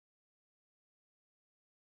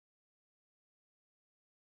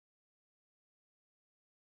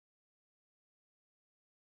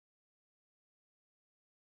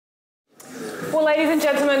Well, ladies and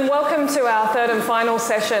gentlemen, welcome to our third and final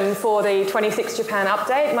session for the 26 Japan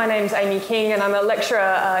Update. My name's Amy King and I'm a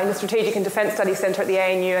lecturer in the Strategic and Defence Studies Centre at the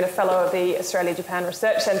ANU and a fellow of the Australia-Japan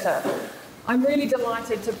Research Centre. I'm really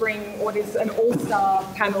delighted to bring what is an all-star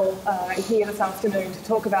panel here this afternoon to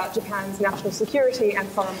talk about Japan's national security and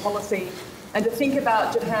foreign policy and to think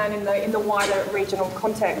about Japan in the wider regional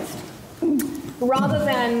context. Rather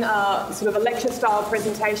than sort of a lecture-style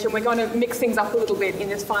presentation, we're going to mix things up a little bit in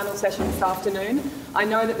this final session this afternoon. I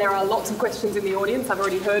know that there are lots of questions in the audience. I've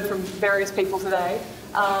already heard from various people today.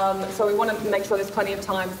 So we want to make sure there's plenty of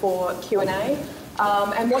time for Q&A.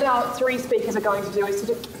 And what our three speakers are going to do is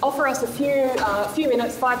to offer us a few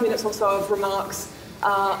minutes, 5 minutes or so of remarks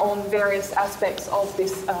on various aspects of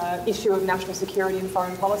this issue of national security and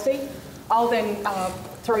foreign policy. I'll then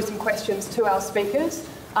throw some questions to our speakers.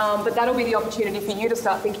 But that'll be the opportunity for you to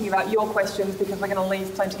start thinking about your questions because we're going to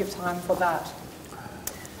leave plenty of time for that.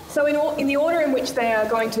 So in the order in which they are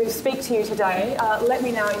going to speak to you today, let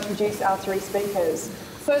me now introduce our three speakers.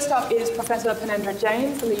 First up is Professor Purnendra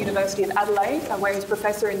Jain from the University of Adelaide, where he's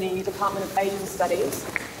Professor in the Department of Asian Studies.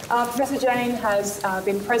 Professor Jain has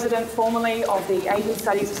been President formally of the Asian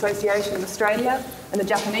Studies Association of Australia and the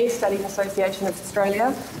Japanese Studies Association of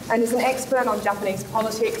Australia, and is an expert on Japanese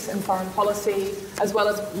politics and foreign policy, as well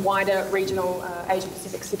as wider regional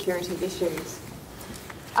Asia-Pacific security issues.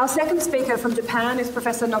 Our second speaker from Japan is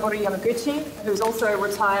Professor Noboru Yamaguchi, who is also a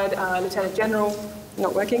retired Lieutenant General,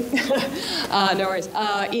 not working, no worries,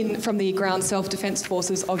 from the Ground Self-Defense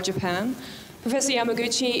Forces of Japan. Professor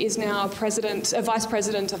Yamaguchi is now Vice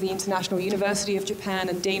President of the International University of Japan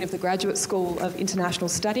and Dean of the Graduate School of International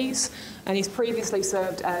Studies, and he's previously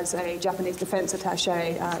served as a Japanese Defence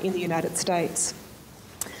Attaché in the United States.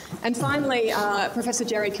 And finally, Professor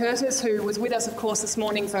Gerald Curtis, who was with us, of course, this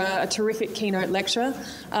morning for a terrific keynote lecture.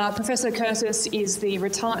 Professor Curtis is the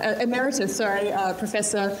emeritus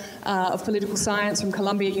Professor of Political Science from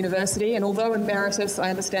Columbia University, and although emeritus,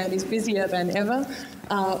 I understand, is busier than ever.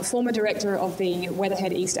 Former director of the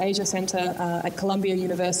Weatherhead East Asia Centre at Columbia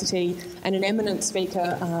University, and an eminent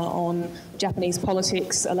speaker on Japanese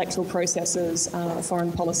politics, electoral processes,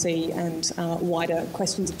 foreign policy, and wider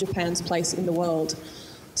questions of Japan's place in the world.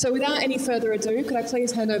 So without any further ado, could I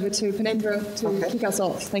please hand over to Purnendra to kick us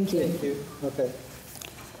off? Thank you. Thank you. Okay.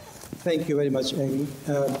 Thank you very much, Amy.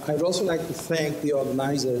 I'd also like to thank the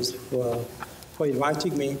organisers for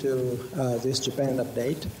inviting me to this Japan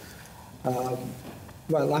update.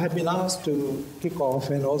 Well, I have been asked to kick off,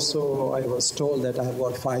 and also I was told that I have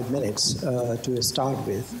got 5 minutes to start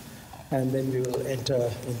with, and then we will enter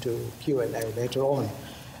into Q&A later on.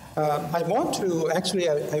 I want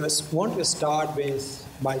to start with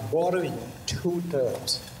by borrowing two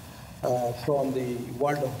terms from the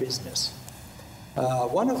world of business.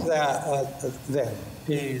 One of them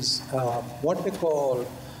is what we call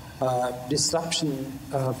disruption,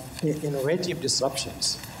 innovative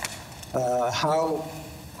disruptions. How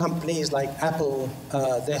companies like Apple,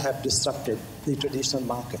 they have disrupted the traditional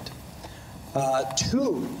market.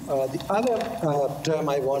 The other term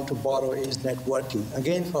I want to borrow is networking,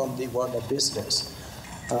 again from the world of business.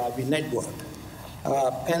 We network.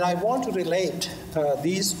 And I want to relate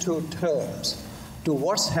these two terms to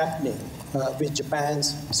what's happening with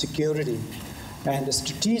Japan's security and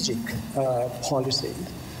strategic policy,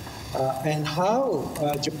 and how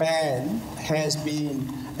Japan has been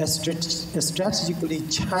strategically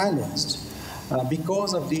challenged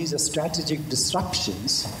because of these strategic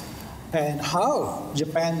disruptions, and how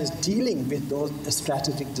Japan is dealing with those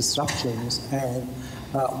strategic disruptions. And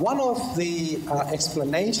one of the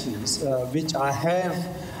explanations which I have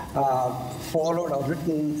followed or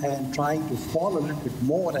written and trying to follow a little bit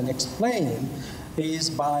more and explain is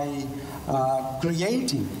by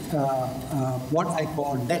creating what I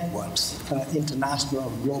call networks, international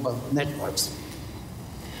global networks.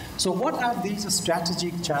 So what are these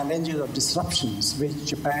strategic challenges or disruptions which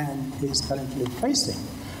Japan is currently facing?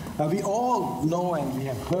 We all know and we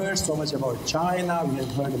have heard so much about China, we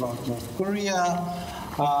have heard about North Korea,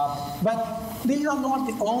 but these are not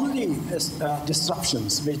the only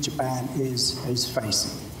disruptions which Japan is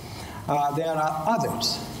facing. There are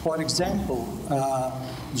others. For example,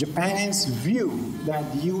 Japan's view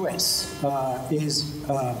that the US is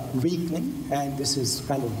weakening, and this is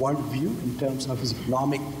kind of world view in terms of its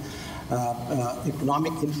economic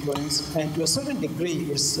influence, and to a certain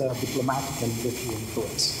degree its diplomatic and military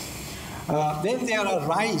influence. Then there are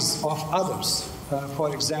rise of others.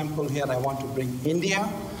 For example, here I want to bring India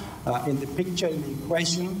in the picture, in the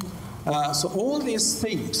equation. So all these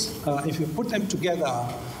things, if you put them together,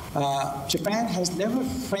 Japan has never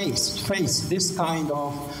faced this kind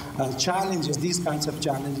of challenges, these kinds of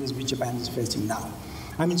challenges which Japan is facing now.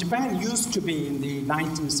 I mean, Japan used to be in the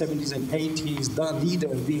 1970s and 80s the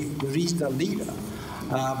leader, the regional leader.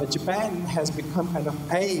 But Japan has become kind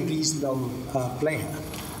of a regional player.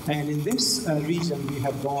 And in this region, we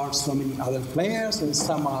have got so many other players, and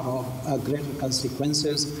some are of greater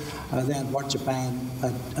consequences than what Japan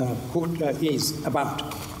is about.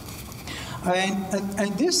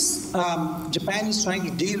 And this, Japan is trying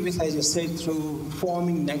to deal with, as I said, through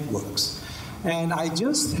forming networks. And I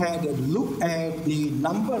just had a look at the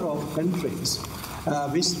number of countries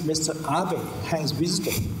which Mr. Abe has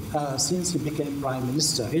visited since he became Prime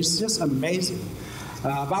Minister. It's just amazing.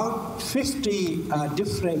 About 50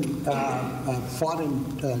 different foreign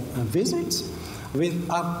visits with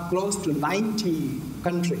up close to 90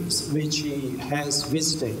 countries which he has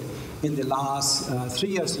visited in the last 3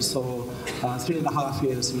 years or so, 3.5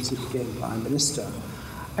 years since he became Prime Minister.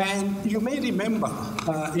 And you may remember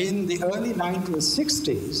in the early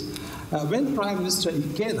 1960s, when Prime Minister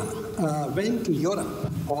Ikeda went to Europe,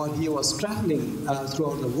 or he was traveling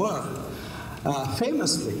throughout the world,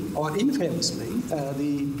 famously or infamously,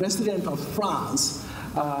 the President of France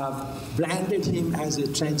branded him as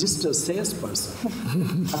a transistor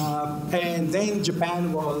salesperson. And then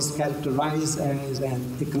Japan was characterized as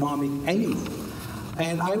an economic enemy.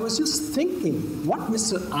 And I was just thinking what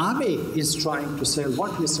Mr. Abe is trying to say,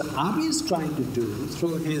 what Mr. Abe is trying to do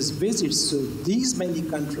through his visits to these many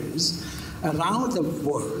countries around the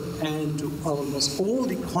world and to almost all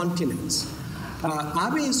the continents.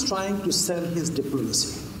 Abe is trying to sell his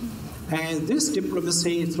diplomacy. And this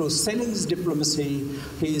diplomacy, through selling his diplomacy,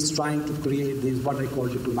 he is trying to create these what I call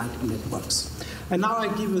diplomatic networks. And now I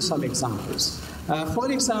give you some examples.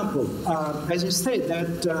 For example, as you said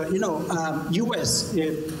that, U.S.,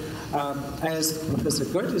 as Professor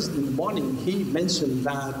Curtis in the morning, he mentioned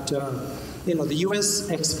that, the U.S.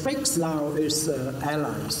 expects now its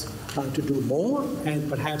allies to do more, and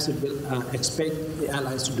perhaps it will expect the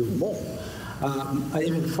allies to do more,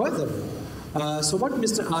 even further. So what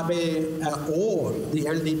Mr. Abe or the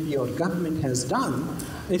LDP or government has done,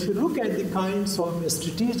 if you look at the kinds of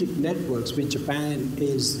strategic networks which Japan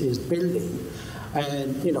is building,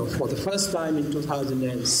 and for the first time in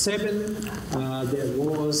 2007, there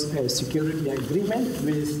was a security agreement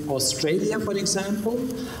with Australia, for example.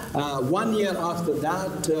 1 year after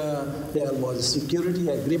that, there was a security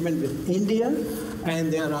agreement with India.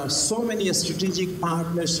 And there are so many strategic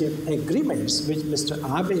partnership agreements which Mr.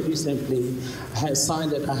 Abe recently has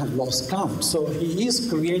signed that I have lost count. So he is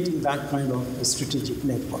creating that kind of a strategic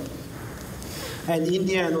network. And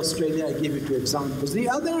India and Australia, I give you two examples. The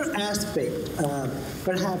other aspect,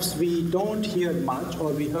 perhaps we don't hear much,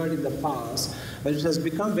 or we heard in the past, but it has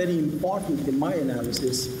become very important in my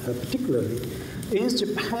analysis particularly, is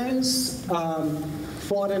Japan's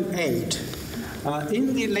foreign aid.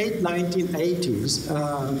 In the late 1980s,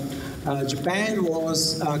 Japan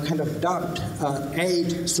was kind of dubbed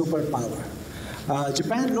aid superpower.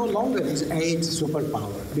 Japan no longer is aid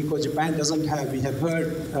superpower because Japan doesn't have, we have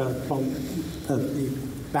heard from the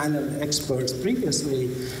panel experts previously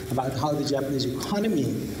about how the Japanese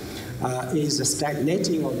economy is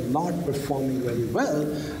stagnating or not performing very well,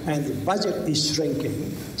 and the budget is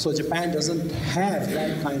shrinking. So Japan doesn't have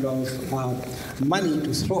that kind of money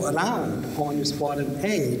to throw around on its foreign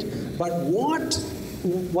aid. But what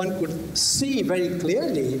one could see very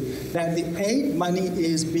clearly that the aid money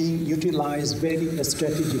is being utilized very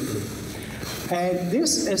strategically. And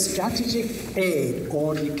this strategic aid,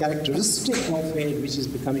 or the characteristic of aid which is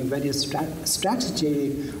becoming very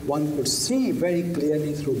strategy, one could see very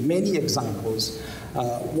clearly through many examples.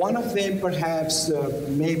 One of them perhaps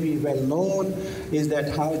may be well known is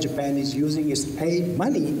that how Japan is using its aid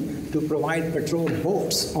money to provide patrol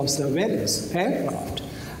boats or surveillance aircraft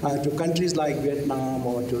to countries like Vietnam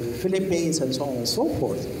or to the Philippines and so on and so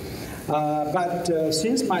forth. But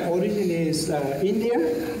since my origin is India,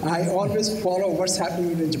 I always follow what's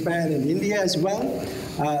happening in Japan and India as well.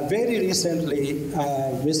 Very recently,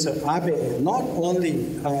 Mr. Abe not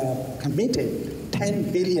only committed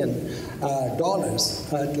 $10 billion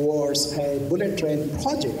towards a bullet train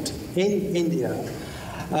project in India,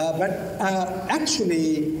 but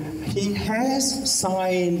actually he has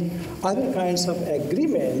signed other kinds of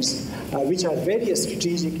agreements which are very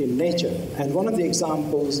strategic in nature. And one of the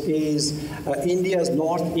examples is India's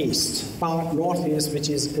northeast, which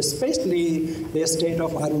is especially the state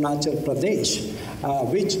of Arunachal Pradesh,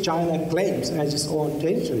 which China claims as its own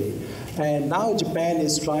territory. And now Japan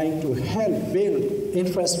is trying to help build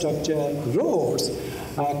infrastructure roads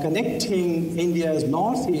connecting India's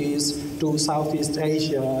northeast to Southeast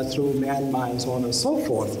Asia through Myanmar and so on and so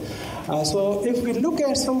forth. So if we look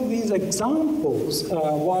at some of these examples,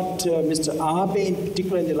 what Mr. Abe in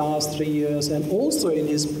particular in the last 3 years and also in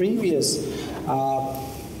his previous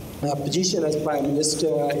position as Prime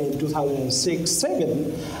Minister in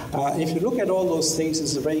 2006-07, if you look at all those things,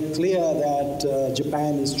 it's very clear that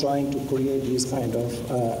Japan is trying to create these kind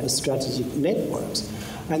of strategic networks.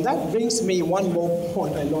 And that brings me one more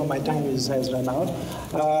point. I know my time has run out.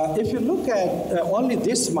 If you look at only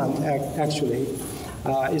this month, actually,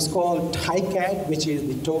 it's called TICAD, which is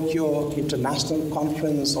the Tokyo International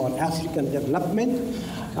Conference on African Development,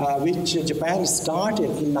 which Japan started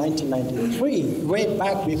in 1993, way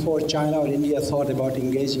back before China or India thought about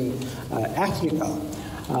engaging Africa.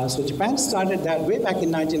 So Japan started that way back in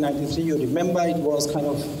 1993. You remember it was kind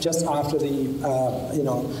of just after the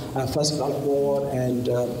First Gulf War, and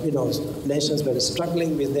nations were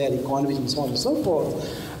struggling with their economies and so on and so forth.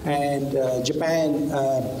 And Japan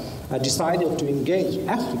decided to engage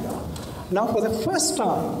Africa. Now, for the first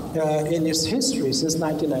time in its history since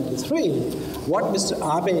 1993, what Mr.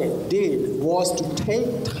 Abe did was to take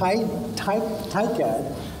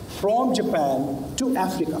TICAD from Japan to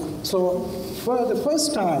Africa. So for the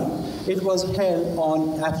first time, it was held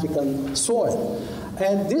on African soil.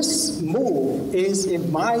 And this move is, in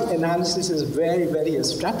my analysis, is very, very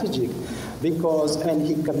strategic because, and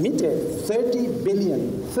he committed 30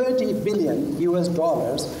 billion US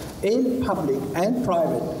dollars in public and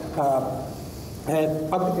private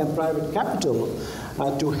capital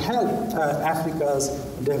to help Africa's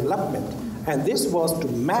development. And this was to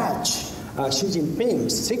match Xi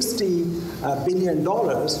Jinping's $60 billion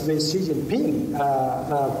which Xi Jinping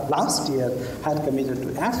last year had committed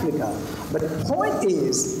to Africa. But the point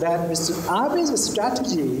is that Mr. Abe's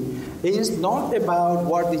strategy is not about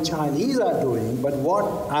what the Chinese are doing, but what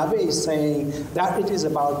Abe is saying, that it is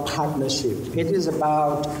about partnership. It is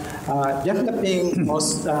about developing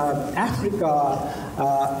Africa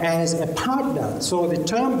as a partner. So the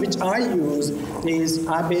term which I use is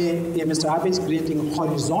Mr. Abe is creating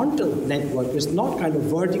horizontal network. It's not kind of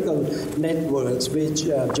vertical networks which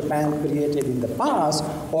Japan created in the past,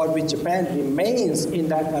 or which Japan remains in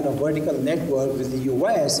that kind of vertical network with the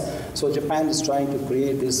US. So Japan is trying to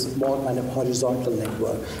create this more kind of horizontal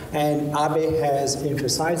network. And Abe has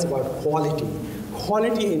emphasized about quality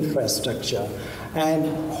infrastructure.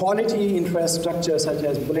 And quality infrastructure such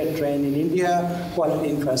as bullet train in India, quality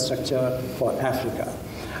infrastructure for Africa.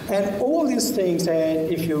 And all these things,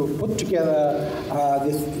 and if you put together,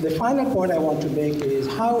 the final point I want to make is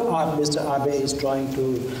how Mr. Abe is trying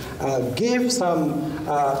to give some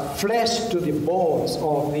flesh to the bones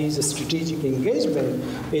of these strategic engagement.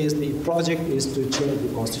 Is the project is to change the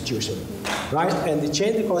constitution, right? And the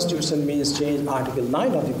change the constitution means change Article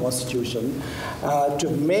 9 of the constitution to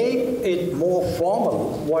make it more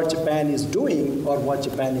formal what Japan is doing or what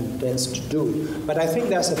Japan intends to do. But I think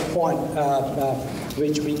that's a point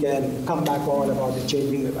which we can come back on about the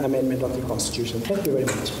changing amendment of the Constitution. Thank you very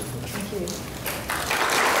much. Thank you.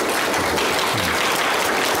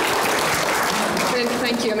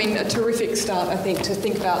 Thank you. I mean, a terrific start, I think, to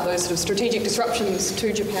think about those sort of strategic disruptions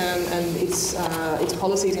to Japan and its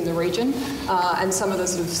policies in the region, and some of the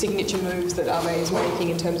sort of signature moves that Abe is making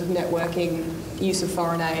in terms of networking, use of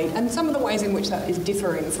foreign aid, and some of the ways in which that is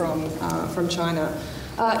differing from China.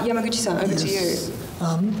 Yamaguchi-san, over to you.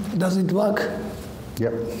 Does it work?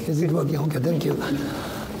 Yep. Is it working? Okay, thank you.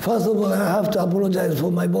 First of all, I have to apologize for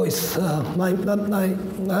my voice.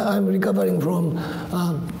 I'm recovering from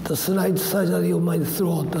the slight surgery of my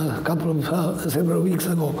throat several weeks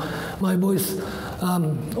ago. My voice,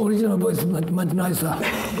 original voice, is much nicer.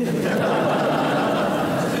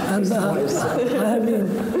 And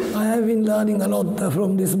I have been learning a lot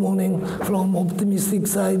from this morning, from optimistic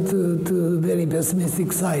side to very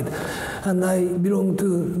pessimistic side. And I belong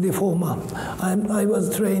to the former. I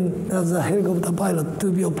was trained as a helicopter pilot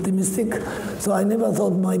to be optimistic, so I never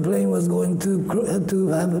thought my plane was going to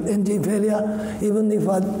have engine failure. Even if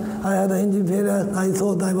I had an engine failure, I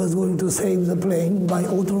thought I was going to save the plane by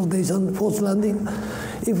auto-rotation, forced landing.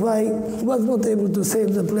 If I was not able to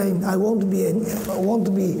save the plane, I won't be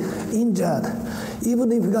injured.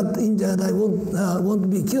 Even if I got injured, I won't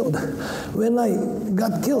be killed. When I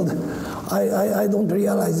got killed, I don't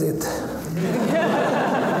realize it.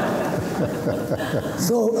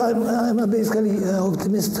 So I'm basically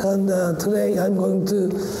optimist, and today I'm going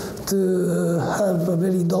to have a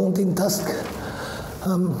very daunting task,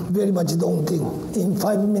 very much daunting. In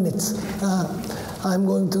 5 minutes, I'm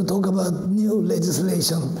going to talk about new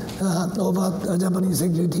legislation about Japanese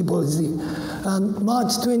security policy. And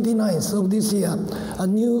March 29th of this year,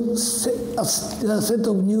 a set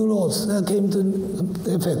of new laws came to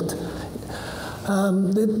effect.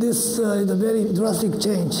 This is a very drastic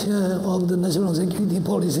change of the national security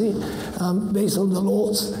policy based on the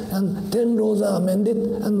laws, and 10 laws are amended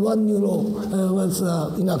and 1 new law was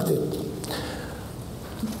enacted.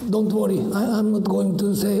 Don't worry, I'm not going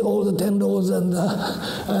to say all the 10 laws and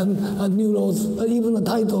new laws. Even the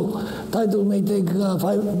title may take more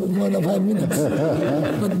than 5 minutes.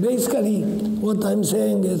 But basically, what I'm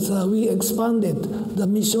saying is we expanded the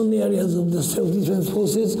mission areas of the self-defense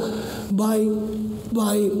forces by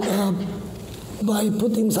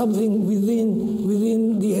putting something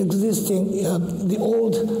within the existing, the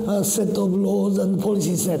old set of laws and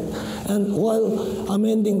policy set, and while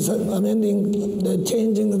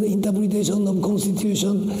changing the interpretation of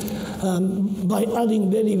Constitution by adding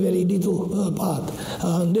very, very little part.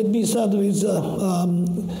 Let me start with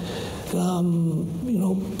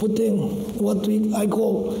putting what I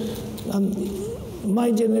call.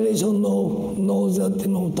 My generation knows that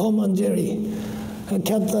Tom and Jerry.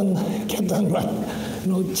 Cat and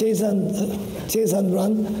run, chase and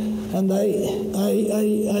run, and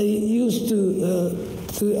I used to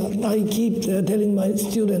I keep telling my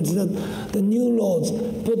students that the new laws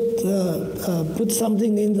put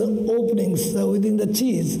something in the openings within the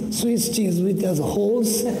cheese, Swiss cheese, which has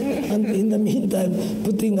holes, and in the meantime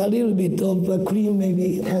putting a little bit of cream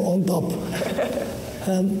maybe on top.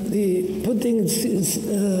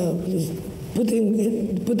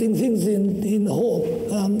 Putting things in whole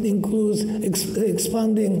includes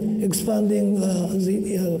expanding the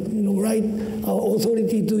right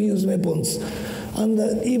authority to use weapons, and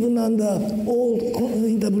even under old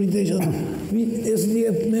interpretation,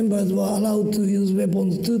 SDF members were allowed to use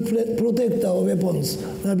weapons to protect our weapons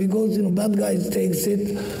because bad guys take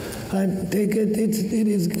it. It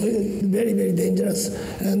is very, very dangerous,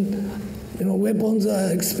 and weapons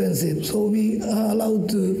are expensive, so we are allowed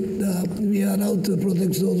to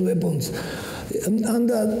protect those weapons. And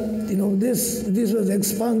this was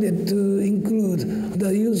expanded to include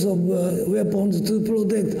the use of weapons to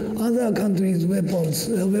protect other countries' weapons,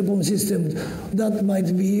 weapon systems that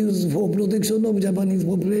might be used for protection of Japanese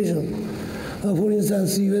population. For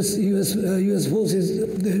instance, U.S. forces,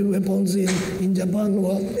 the weapons in Japan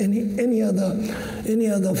or any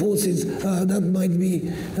other forces that might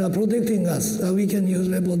be protecting us. We can use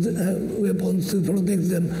weapons to protect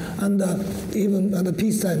them even under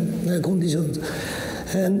peacetime conditions.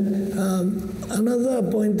 And another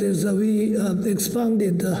point is we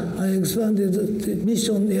expanded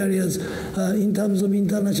mission areas in terms of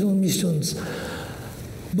international missions.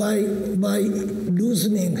 By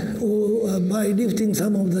loosening or by lifting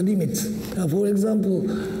some of the limits. For example,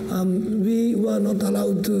 we were not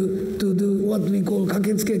allowed to do what we call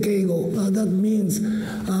kaketsuke keigo. That means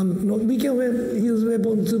we can use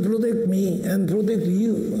weapons to protect me and protect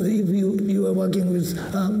you if you are working with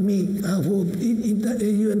me for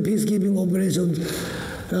UN peacekeeping operations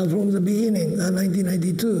from the beginning,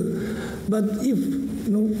 1992. But if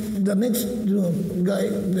the next guy,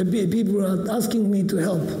 the people are asking me to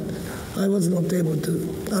help, I was not allowed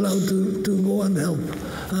to go and help.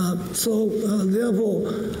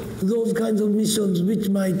 Therefore, those kinds of missions which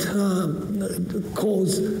might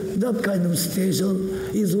cause that kind of situation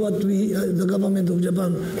is what the government of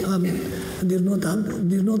Japan did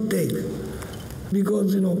not take.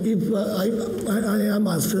 Because if I am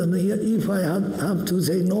asked, if I have to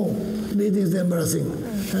say no, it is embarrassing,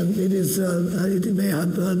 and it may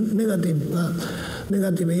have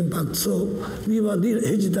negative impact. So we were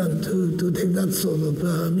hesitant to take that sort of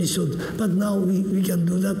mission, but now we can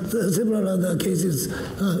do that. Several other cases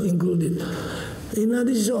included. In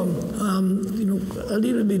addition, a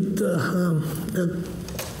little bit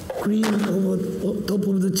cream over top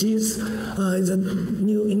of the cheese is a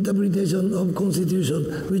new interpretation of Constitution,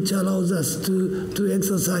 which allows us to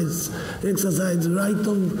exercise right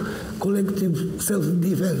of collective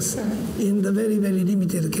self-defense in the very, very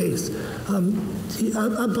limited case.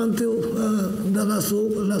 Up until the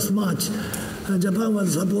last March, Japan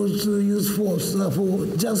was supposed to use force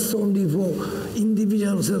only for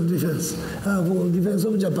individual self-defense, for defense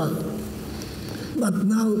of Japan. But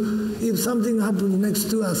now, if something happens next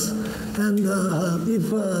to us, and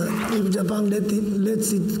if Japan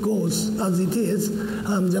lets it go as it is,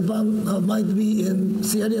 Japan might be in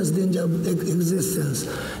serious danger of existence.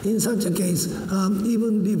 In such a case,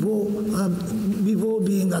 even before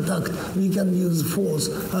being attacked, we can use force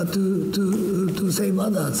to save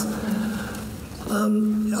others.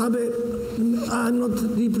 Abe, I'm not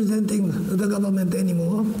representing the government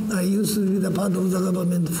anymore. I used to be the part of the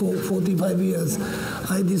government for 45 years.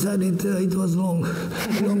 I decided it was long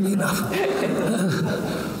enough.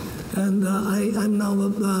 And I'm now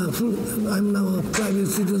a private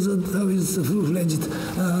citizen with full-fledged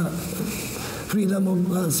freedom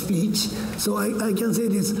of speech. So I can say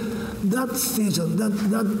this: that station,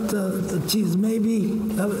 that cheese, maybe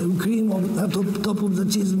cream on top of the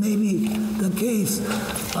cheese, may be the case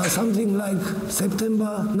something like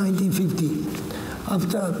September 1950.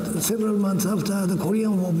 After several months after the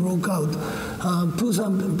Korean War broke out,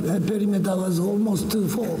 Busan perimeter was almost to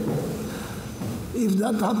fall. If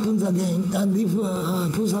that happens again, and if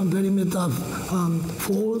Busan perimeter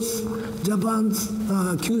falls, Japan's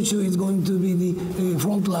Kyushu is going to be the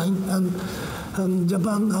front line, and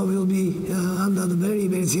Japan will be under the very,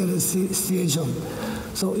 very serious situation.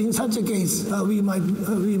 So in such a case, we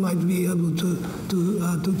might be able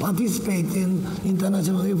to participate in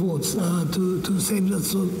international efforts to save that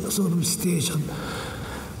sort of situation.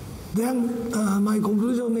 Then my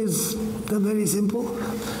conclusion is very simple.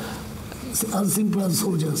 As simple as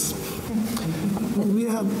soldiers. We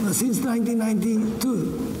have, since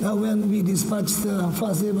 1992, when we dispatched the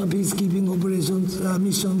first ever peacekeeping operations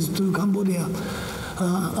missions to Cambodia,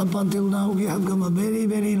 up until now we have come a very,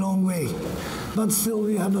 very long way. But still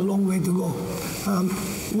we have a long way to go.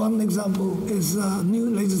 One example is new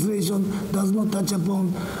legislation does not touch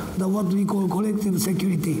upon what we call collective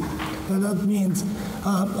security. That means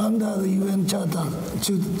under the UN Charter,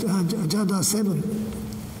 Charter 7,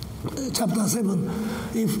 Chapter 7,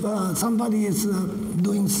 if somebody is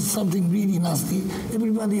doing something really nasty,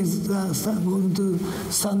 everybody is going to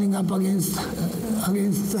standing up against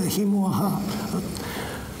him or her.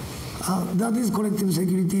 That is collective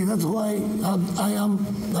security. That's why I am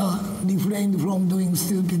refrained from doing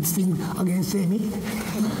stupid things against Amy.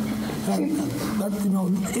 But you know,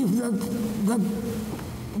 if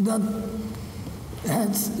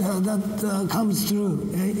that comes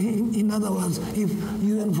through. In other words, if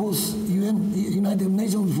United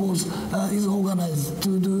Nations force is organized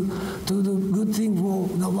to do good thing for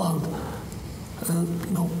the world,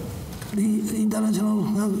 the international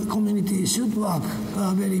community should work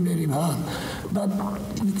very, very hard. But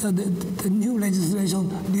the new legislation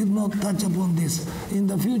did not touch upon this. In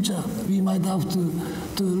the future, we might have to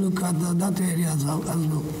look at that area as well.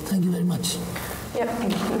 Thank you very much. Yep.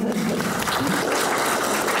 Thank you.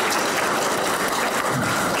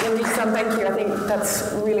 I think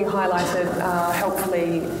that's really highlighted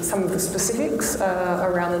helpfully some of the specifics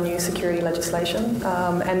around the new security legislation.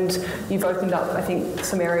 And you've opened up, I think,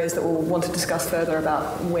 some areas that we'll want to discuss further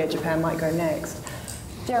about where Japan might go next.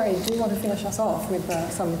 Jerry, do you want to finish us off with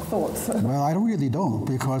some thoughts? Well, I really don't,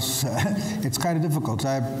 because it's kind of difficult.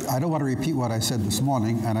 I don't want to repeat what I said this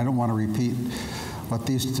morning, and I don't want to repeat what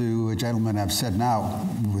these two gentlemen have said now,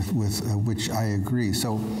 with which I agree.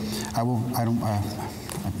 So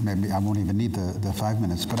maybe I won't even need the 5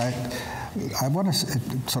 minutes, but I want to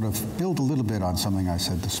sort of build a little bit on something I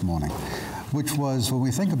said this morning, which was when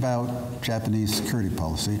we think about Japanese security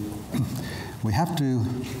policy, we have to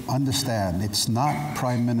understand it's not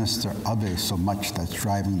Prime Minister Abe so much that's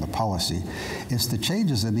driving the policy, it's the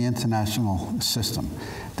changes in the international system,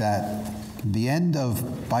 that the end of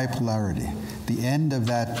bipolarity, the end of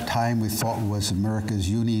that time we thought was America's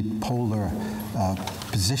unipolar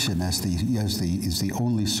position as the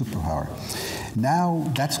only superpower.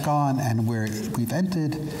 Now that's gone, and we've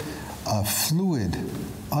entered a fluid,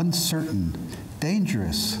 uncertain,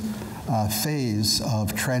 dangerous phase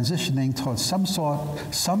of transitioning towards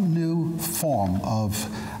some new form of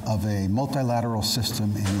a multilateral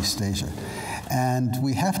system in East Asia. And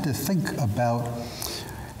we have to think about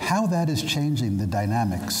how that is changing the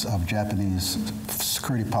dynamics of Japanese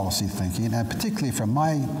security policy thinking, and particularly from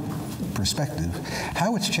my perspective,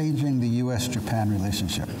 how it's changing the U.S.-Japan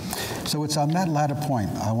relationship. So it's on that latter point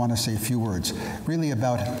I want to say a few words, really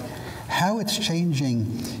about how it's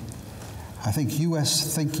changing, I think,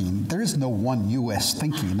 U.S. thinking. There is no one U.S.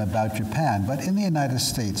 thinking about Japan, but in the United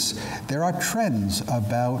States, there are trends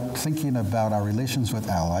about thinking about our relations with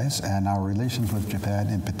allies and our relations with Japan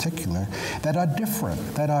in particular that are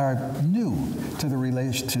different, that are new to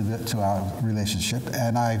our relationship.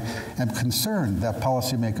 And I am concerned that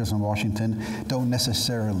policymakers in Washington don't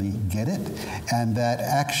necessarily get it, and that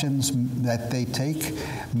actions that they take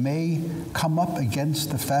may come up against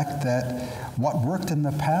the fact that what worked in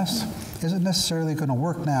the past isn't necessarily going to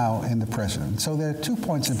work now in the present. So there are 2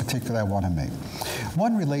 points in particular I want to make.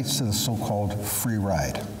 One relates to the so-called free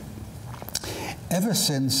ride. Ever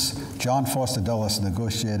since John Foster Dulles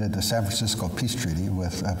negotiated the San Francisco Peace Treaty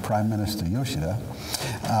with Prime Minister Yoshida,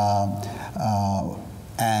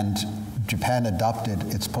 and Japan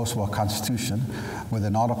adopted its post-war constitution with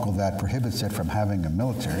an article that prohibits it from having a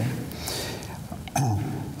military,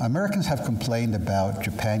 Americans have complained about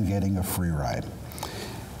Japan getting a free ride.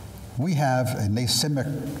 We have an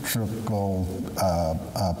asymmetrical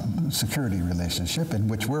security relationship in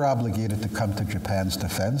which we're obligated to come to Japan's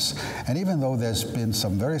defense. And even though there's been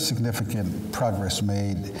some very significant progress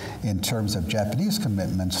made in terms of Japanese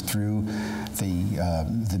commitments through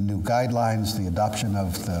the new guidelines, the adoption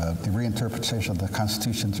of the reinterpretation of the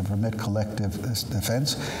Constitution to permit collective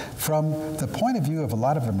defense, from the point of view of a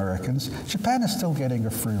lot of Americans, Japan is still getting a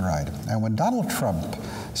free ride. And when Donald Trump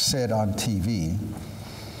said on TV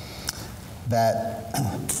that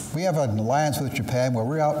we have an alliance with Japan where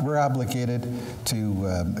we're obligated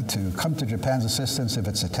to come to Japan's assistance if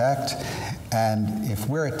it's attacked, and if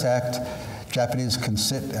we're attacked, Japanese can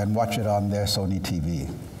sit and watch it on their Sony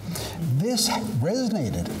TV. This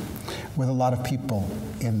resonated with a lot of people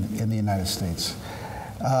in the United States.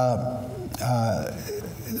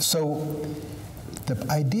 So the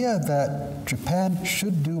idea that Japan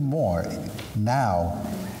should do more now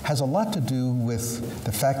has a lot to do with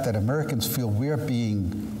the fact that Americans feel we're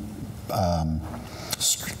being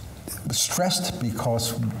stressed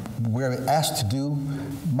because we're asked to do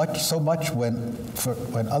so much when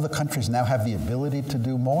other countries now have the ability to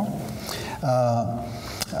do more,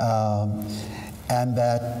 and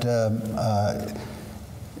that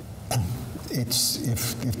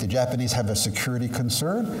if the Japanese have a security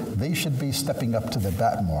concern, they should be stepping up to the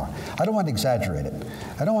bat more. I don't want to exaggerate it.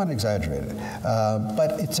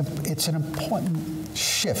 But it's an important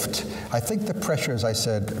shift. I think the pressure, as I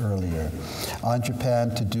said earlier, on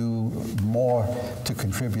Japan to do more to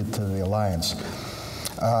contribute to the alliance,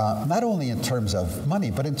 not only in terms of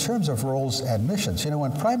money, but in terms of roles and missions. You know,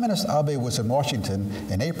 when Prime Minister Abe was in Washington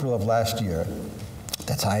in April of last year,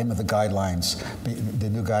 the time of the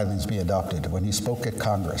new guidelines being adopted, when he spoke at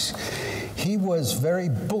Congress, he was very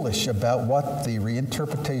bullish about what the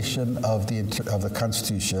reinterpretation of the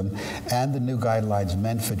Constitution and the new guidelines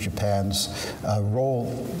meant for Japan's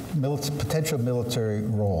potential military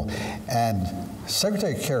role. And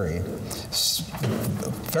Secretary Kerry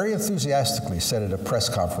very enthusiastically said at a press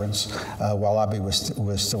conference while Abe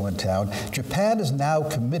was still in town, Japan is now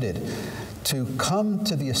committed to come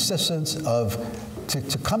to the assistance of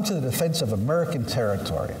to come to the defense of American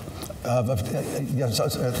territory. That's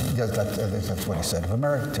what he said, of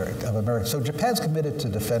America. So Japan's committed to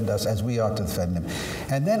defend us as we are to defend them.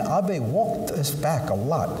 And then Abe walked us back a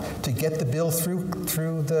lot to get the bill through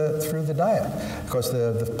the Diet, because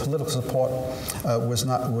the political support was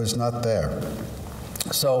not there.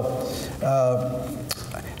 So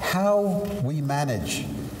how we manage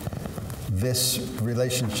this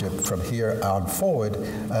relationship from here on forward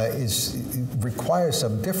requires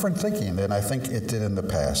some different thinking than I think it did in the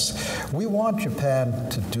past. We want Japan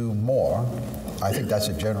to do more. I think that's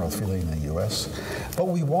a general feeling in the U.S. But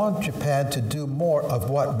we want Japan to do more of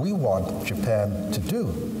what we want Japan to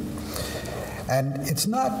do. And it's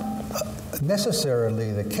not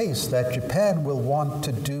necessarily the case that Japan will want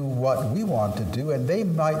to do what we want to do, and they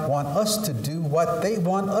might want us to do what they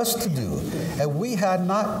want us to do. And we have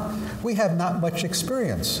not much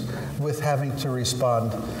experience with having to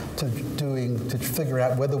respond to figure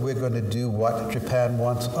out whether we're going to do what Japan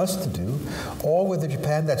wants us to do, or whether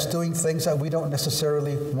Japan that's doing things that we don't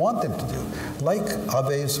necessarily want them to do, like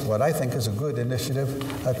Abe's, what I think is a good initiative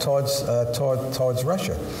towards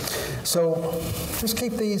Russia. So just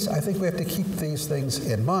keep these, I think we have to keep these things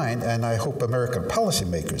in mind, and I hope American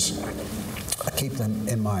policymakers keep them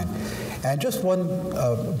in mind. And just one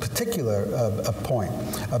particular point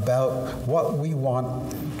about what we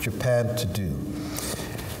want Japan to do.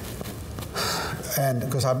 And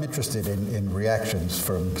because I'm interested in reactions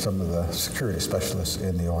from some of the security specialists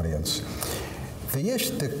in the audience.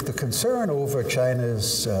 The concern over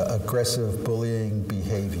China's aggressive bullying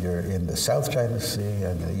behavior in the South China Sea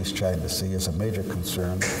and the East China Sea is a major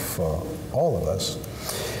concern for all of us.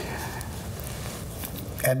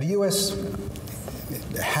 And the U.S.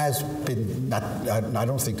 has been, I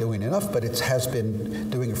don't think doing enough, but it has been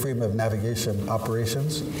doing freedom of navigation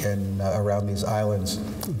operations around these islands,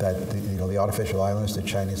 that the artificial islands the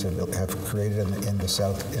Chinese have created in the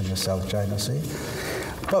South China Sea.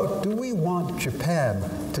 But do we want Japan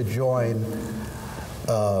to join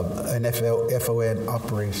an FON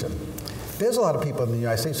operation? There's a lot of people in the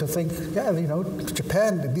United States who think,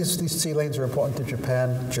 Japan, these sea lanes are important to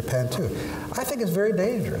Japan too. I think it's very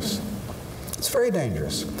dangerous It's very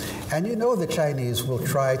dangerous. And you know the Chinese will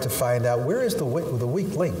try to find out where is the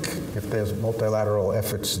weak link if there's multilateral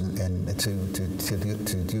efforts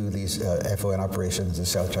to do these FON operations in the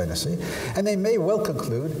South China Sea. And they may well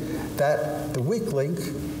conclude that the weak link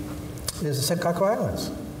is the Senkaku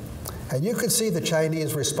Islands. And you could see the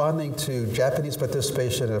Chinese responding to Japanese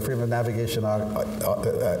participation in a freedom of navigation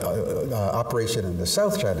operation in the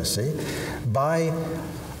South China Sea by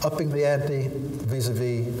upping the ante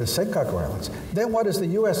vis-a-vis the Senkaku Islands. Then what is the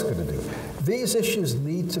U.S. going to do? These issues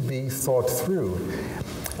need to be thought through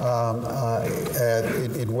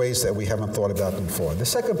in ways that we haven't thought about them before. The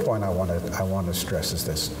second point I want to stress is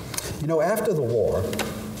this. You know, after the war,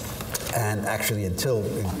 and actually until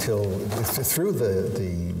through the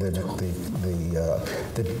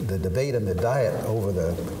debate and the diet over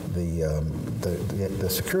the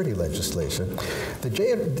security legislation, the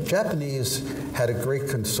Japanese had a great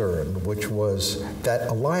concern, which was that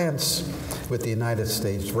alliance with the United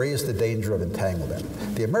States raised the danger of entanglement.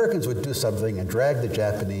 The Americans would do something and drag the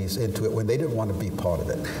Japanese into it when they didn't want to be part of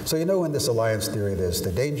it. So you know in this alliance theory there's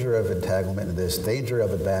the danger of entanglement and there's danger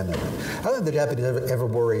of abandonment. I don't think the Japanese ever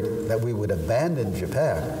worried that we would abandon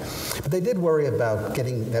Japan, but they did worry about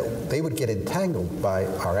that they would get entangled by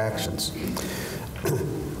our actions.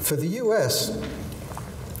 For the U.S.,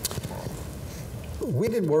 we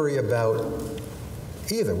didn't worry about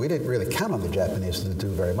either. We didn't really count on the Japanese to do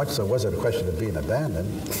very much, so it wasn't a question of being abandoned.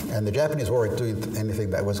 And the Japanese weren't doing anything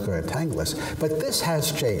that was going to entangle us. But this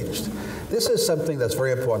has changed. This is something that's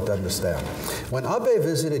very important to understand. When Abe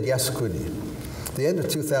visited Yasukuni, the end of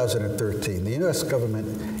 2013, the U.S.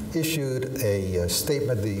 government issued a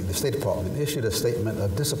statement, the State Department issued a statement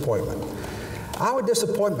of disappointment. Our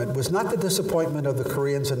disappointment was not the disappointment of the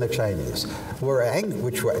Koreans and the Chinese. We're angry,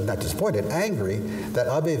 which were not disappointed, angry that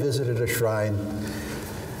Abe visited a shrine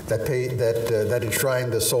that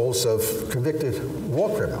enshrined the souls of convicted war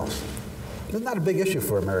criminals. It's not a big issue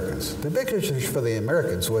for Americans. The big issue for the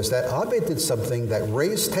Americans was that Abe did something that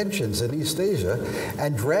raised tensions in East Asia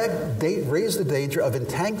and raised the danger of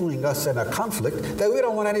entangling us in a conflict that we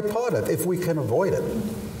don't want any part of if we can avoid it.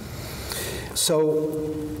 So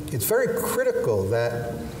it's very critical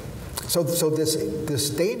that So this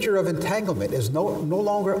danger of entanglement is no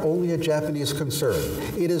longer only a Japanese concern.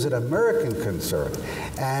 It is an American concern.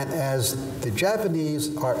 And as the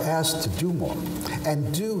Japanese are asked to do more,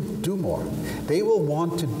 and do more, they will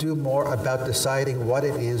want to do more about deciding what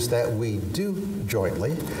it is that we do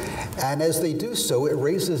jointly. And as they do so, it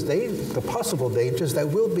raises the possible dangers that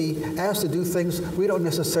we'll be asked to do things we don't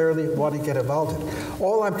necessarily want to get involved in.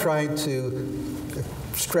 All I'm trying to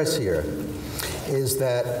stress here is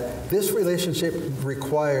that this relationship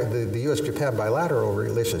the U.S.-Japan bilateral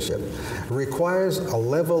relationship requires a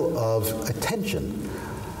level of attention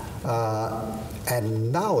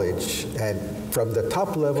and knowledge and from the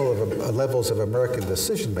top levels of American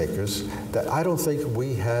decision makers that I don't think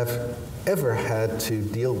we have ever had to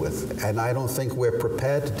deal with, and I don't think we're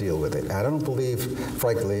prepared to deal with it. I don't believe,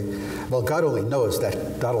 frankly, well, God only knows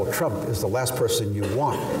that Donald Trump is the last person you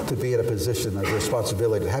want to be in a position of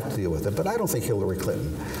responsibility to have to deal with it, but I don't think Hillary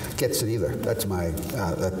Clinton gets it either. That's my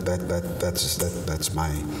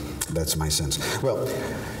that's my sense. Well,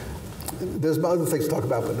 there's other things to talk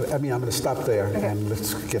about, but I mean, I'm going to stop there, okay, and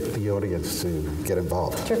let's get the audience to get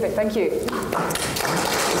involved. Terrific, thank you.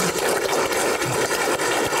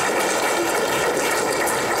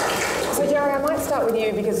 So, Jerry, I might start with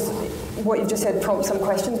you because what you've just said prompts some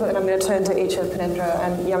questions, but then I'm going to turn to each of Purnendra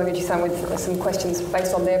and Yamaguchi-san with some questions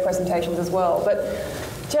based on their presentations as well. But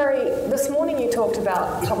Jerry, this morning you talked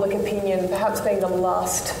about public opinion perhaps being the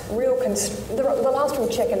last real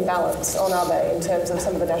check and balance on Abe in terms of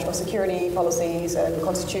some of the national security policies and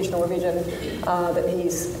constitutional revision that he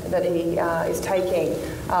is taking.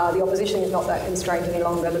 The opposition is not that constrained any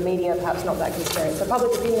longer. The media perhaps not that constrained. So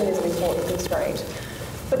public opinion is an important constraint.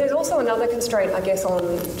 But there's also another constraint, I guess,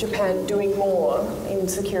 on Japan doing more in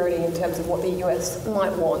security in terms of what the US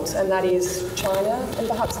might want, and that is China and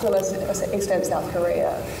perhaps to a lesser extent South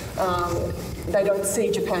Korea. They don't see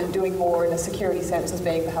Japan doing more in a security sense as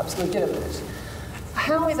being perhaps legitimate.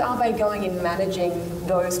 How is Abe going in managing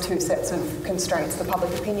those two sets of constraints, the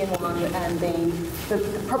public opinion one and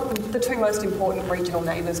the two most important regional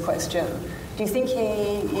neighbours question? Do you think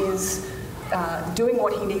he is doing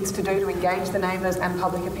what he needs to do to engage the neighbours and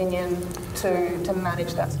public opinion to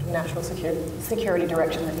manage that sort of national security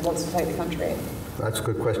direction that he wants to take the country? That's a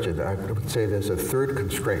good question. I would say there's a third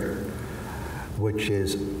constraint, which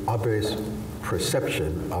is Abe's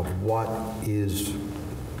perception of his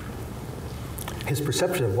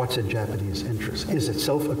perception of what's in Japanese interest is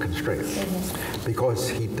itself a constraint, because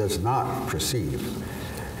he does not perceive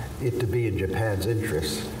it to be in Japan's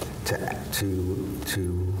interest to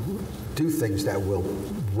do things that will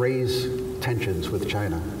raise tensions with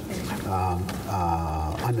China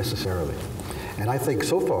unnecessarily. And I think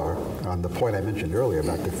so far, on the point I mentioned earlier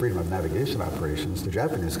about the freedom of navigation operations, the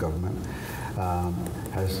Japanese government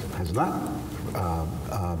has not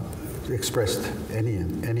expressed any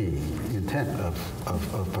intent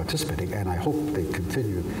of participating, and I hope they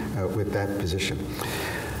continue with that position.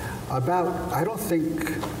 I don't think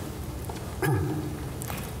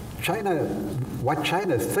what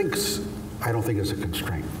China thinks, I don't think is a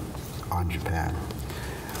constraint on Japan.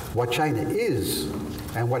 What China is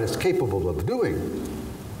and what it's capable of doing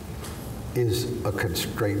is a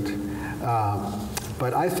constraint.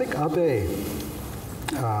 But I think Abe,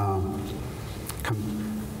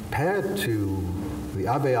 compared to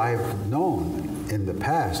the Abe I've known in the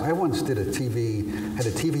past, I once had a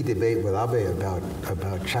TV debate with Abe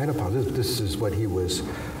about China policy. This is what he was,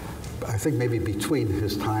 I think maybe between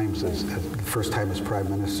his times as the first time as prime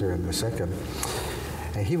minister and the second.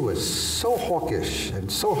 And he was so hawkish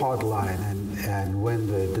and so hardline. And when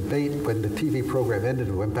the TV program ended,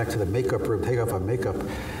 we went back to the makeup room, take off our makeup.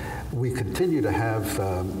 We continued to have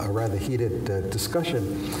a rather heated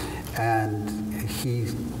discussion,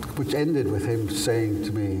 which ended with him saying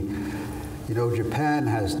to me, you know, Japan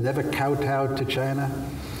has never kowtowed to China,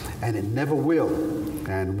 and it never will,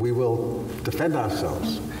 and we will defend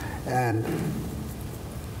ourselves. And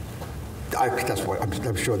that's what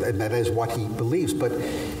I'm sure that is what he believes. But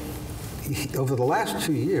over the last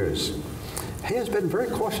 2 years, he has been very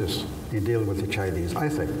cautious in dealing with the Chinese, I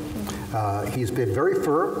think. He's been very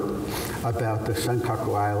firm about the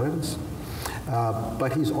Senkaku Islands,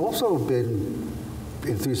 but he's also been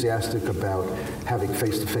enthusiastic about having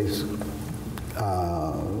face-to-face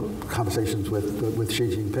conversations with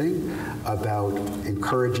Xi Jinping, about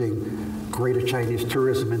encouraging greater Chinese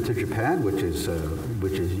tourism into Japan, which is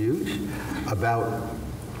huge, about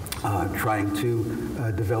trying to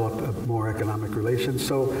develop more economic relations.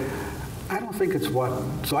 So I don't think it's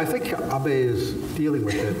so I think Abe is dealing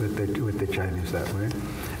with the Chinese that way.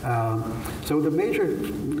 So the major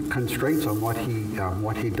constraints on what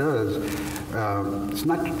he does, it's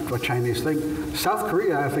not a Chinese thing. South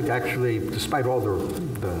Korea, I think, actually, despite all the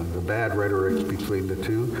bad rhetoric between the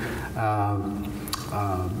two,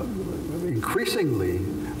 increasingly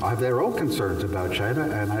have their own concerns about China,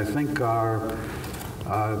 and I think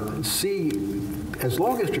as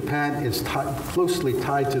long as Japan is closely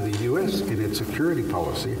tied to the U.S. in its security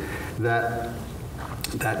policy, that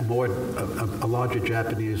a larger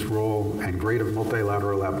Japanese role and greater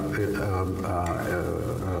multilateral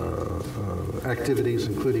activities,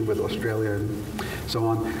 including with Australia and so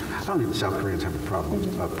on, I don't think the South Koreans have a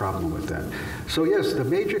problem with that. So yes, our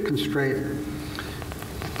major constraint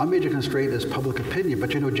is public opinion.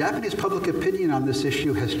 But you know, Japanese public opinion on this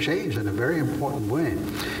issue has changed in a very important way.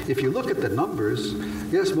 If you look at the numbers,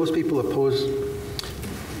 yes, most people oppose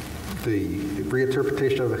the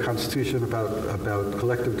reinterpretation of the Constitution about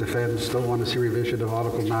collective defense, don't want to see revision of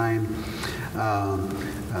Article 9.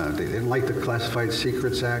 They didn't like the Classified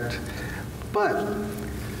Secrets Act. But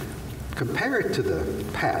compare it to the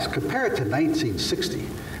past, compare it to 1960,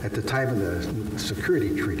 at the time of the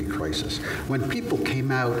security treaty crisis, when people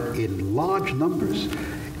came out in large numbers,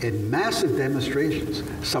 in massive demonstrations,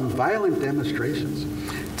 some violent demonstrations,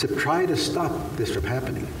 to try to stop this from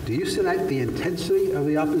happening. Do you see the intensity of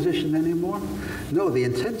the opposition anymore? No, the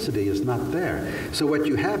intensity is not there. So what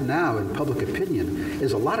you have now in public opinion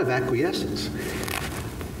is a lot of acquiescence.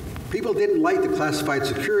 People didn't like the Classified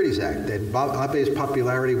Securities Act, and Abe's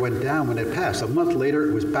popularity went down when it passed. A month later,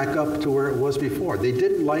 it was back up to where it was before. They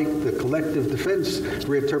didn't like the collective defense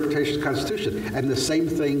reinterpretation of the Constitution, and the same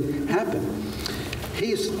thing happened.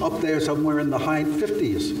 He's up there somewhere in the high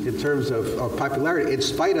 50s in terms of popularity, in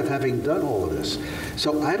spite of having done all of this.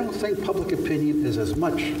 So I don't think public opinion is as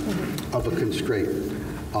much of a constraint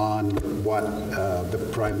on what the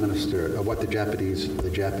prime minister, what the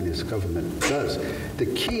Japanese government does. The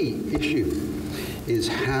key issue is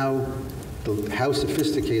how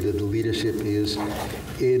sophisticated the leadership is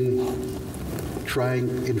in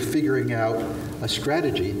figuring out a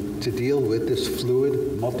strategy to deal with this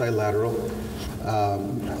fluid, multilateral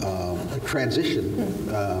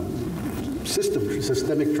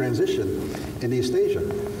systemic transition in East Asia.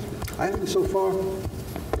 I think so far,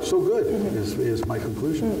 so good, is my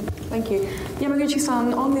conclusion. Thank you.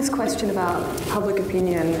 Yamaguchi-san, on this question about public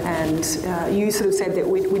opinion, and you sort of said that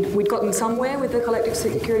we'd gotten somewhere with the collective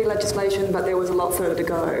security legislation, but there was a lot further to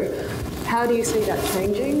go. How do you see that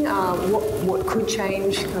changing? What could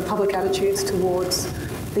change public attitudes towards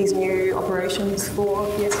these new operations for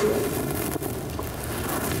the SDF?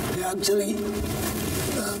 actually,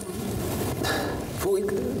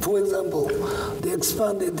 for example, they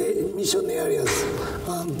expanded the mission areas.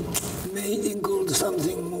 May include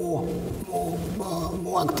something more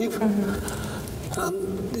active.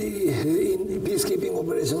 In peacekeeping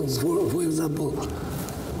operations, for example.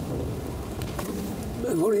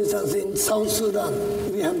 For instance, in South Sudan,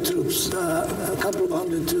 we have troops, a couple of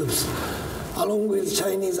hundred troops, along with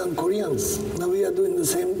Chinese and Koreans. Now we are doing the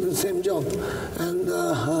same job. And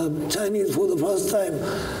Chinese, for the first time,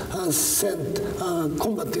 sent a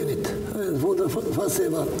combat unit, for the first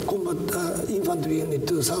ever combat infantry unit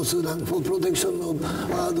to South Sudan for protection of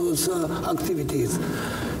those activities.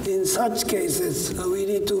 In such cases, we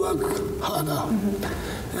need to work harder.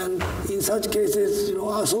 And in such cases,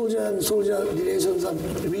 our soldier and soldier relations are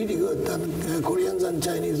really good. And Koreans and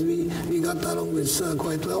Chinese, we got along with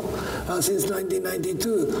quite well. Since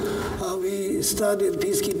 1992, we started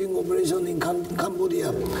peacekeeping operation in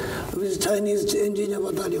Cambodia with Chinese engineer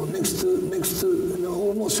battalion next to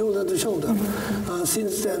almost shoulder to shoulder.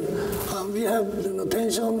 Since then, we have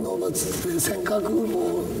tension over senkaku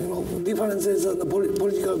or differences in the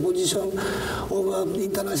political position over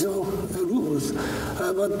international rules.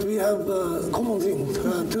 But we have common things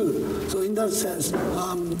too. So in that sense,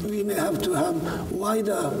 we may have to have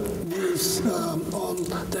wider views on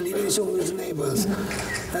the relation with neighbors.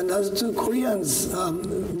 And as to Koreans,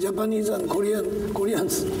 Japanese and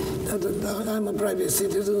Koreans, I'm a private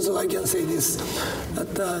citizen, so I can say this,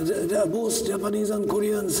 that both Japanese and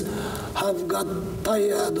Koreans have got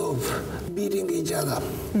tired of beating each other.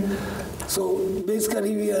 So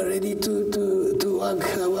basically, we are ready to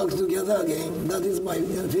work together again. That is my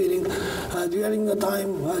feeling. During the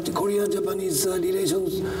time, Korean-Japanese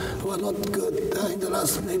relations were not good in the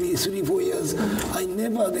last maybe 3-4 years. I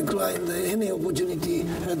never declined any opportunity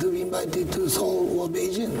to be invited to Seoul or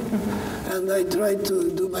Beijing. And I tried to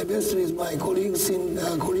do my best with my colleagues in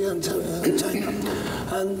Korea and China.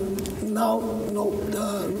 And now,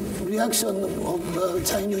 the reaction of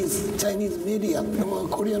Chinese media or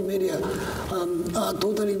Korean media are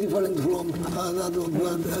totally different from that of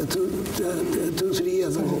 2-3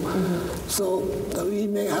 years ago. So we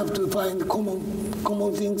may have to find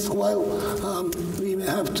common things, while we may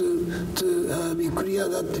have to be clear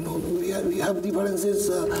that we have differences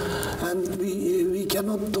and we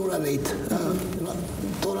cannot tolerate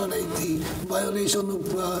the violation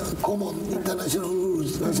of common international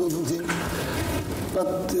rules, that sort of thing.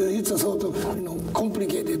 But it's a sort of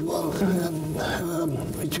complicated world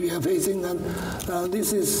which we are facing, and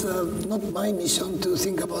this is not my mission to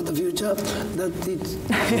think about the future. That it's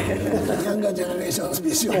younger generation's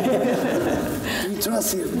mission. We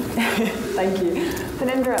trust you. Thank you,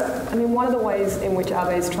 Purnendra. One of the ways in which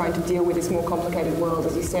Abe is trying to deal with this more complicated world,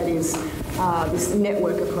 as you said, is this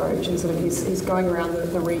network approach, and sort of he's going around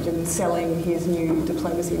the region selling his new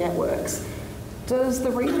diplomacy networks. Does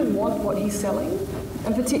the region want what he's selling?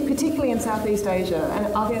 And particularly in Southeast Asia,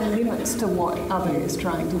 and are there limits to what Abe is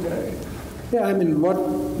trying to do? Yeah, what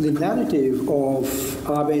the narrative of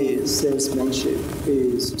Abe's salesmanship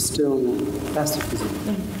is still pacifism.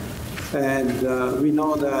 And we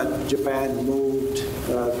know that Japan moved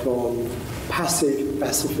from passive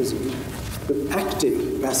pacifism to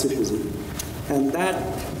active pacifism. And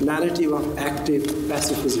that narrative of active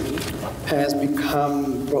pacifism has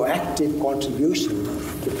become proactive contribution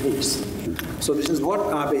to peace. So this is what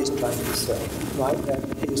Abe is trying to say, right? That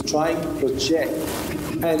he is trying to project,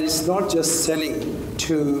 and it's not just selling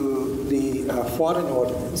to the foreign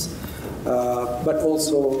audience, but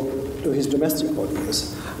also to his domestic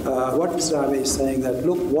audience. What Mr. Abe is saying that,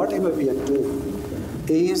 look, whatever we are doing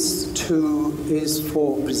is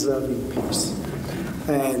for preserving peace.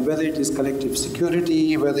 And whether it is collective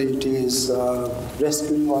security, whether it is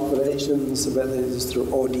rescuing operations, whether it is through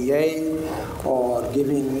ODA or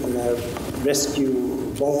giving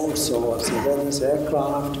rescue boats or surveillance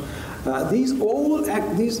aircraft, these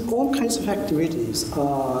all kinds of activities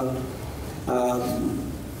are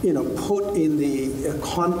put in the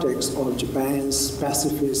context of Japan's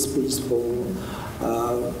pacifist, peaceful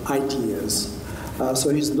ideas. So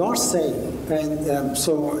he's not saying, and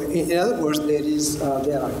so in other words,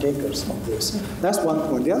 there are takers of this. That's one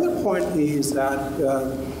point. The other point is that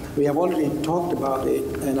we have already talked about it,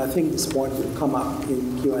 and I think this point will come up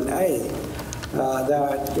in Q&A,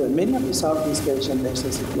 that many of the Southeast Asian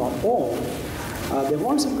nations, if not all, they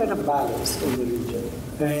want some kind of balance in the region.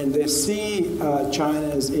 And they see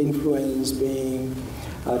China's influence being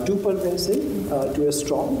too pervasive, too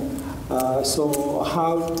strong. So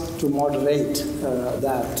how to moderate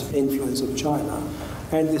that influence of China.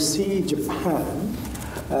 And they see Japan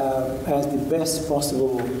as the best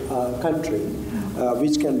possible country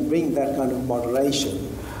which can bring that kind of moderation.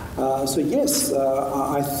 So yes,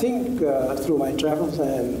 I think through my travels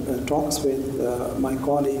and talks with my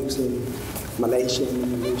colleagues in Malaysia,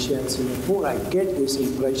 Indonesia, and Singapore, I get this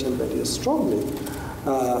impression very strongly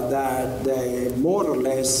that they more or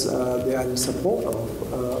less they are in support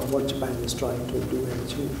of what Japan is trying to do and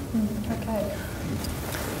achieve. Okay.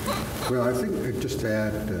 Well, I think just to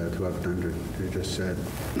add to what Purnendra just said,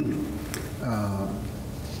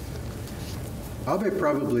 Abe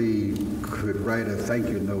probably could write a thank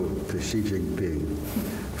you note to Xi Jinping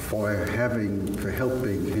for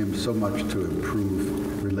helping him so much to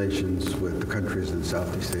improve relations with the countries in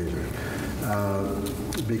Southeast Asia.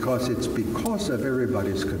 Because it's because of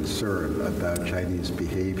everybody's concern about Chinese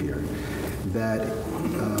behavior that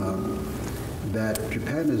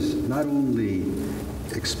Japan is not only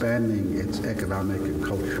expanding its economic and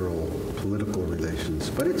cultural, political relations,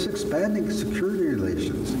 but it's expanding security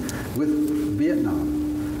relations with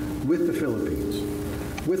Vietnam, with the Philippines,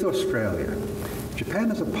 with Australia.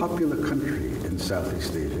 Japan is a popular country in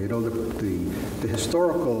Southeast Asia. You know, the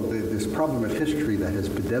historical, this problem of history that has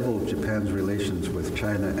bedeviled Japan's relations with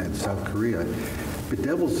China and South Korea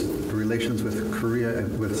bedevils relations with Korea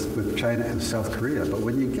and with China and South Korea. But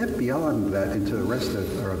when you get beyond that into the rest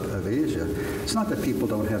of Asia, it's not that people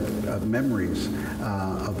don't have memories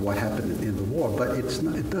of what happened in the war, but it's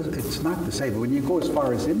not the same. But when you go as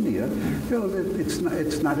far as India, you know,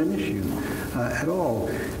 it's not an issue at all.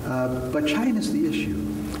 But China's the issue.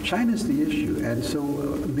 China's the issue, and so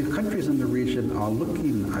the countries in the region are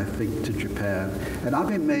looking, I think, to Japan. And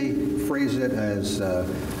Abe may phrase it as,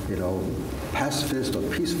 you know, pacifist or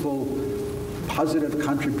peaceful, positive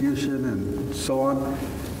contribution, and so on.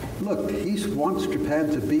 Look, he wants Japan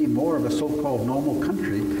to be more of a so-called normal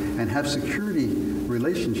country and have security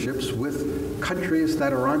relationships with countries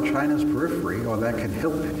that are on China's periphery or that can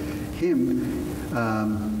help him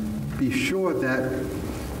be sure that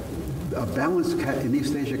a balance in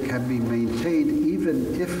East Asia can be maintained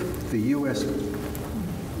even if the U.S.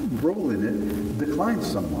 role in it declines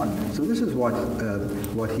somewhat. So this is what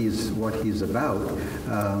he's about,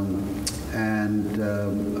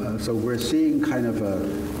 so we're seeing kind of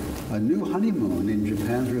a new honeymoon in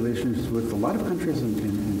Japan's relations with a lot of countries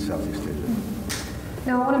in Southeast Asia.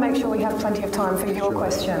 Now, I want to make sure we have plenty of time for your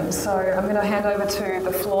questions, so I'm going to hand over to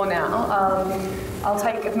the floor now. I'll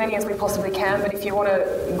take as many as we possibly can, but if you want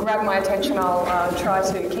to grab my attention, I'll try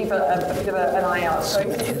to keep a bit of an eye out. So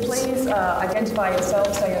if you could please identify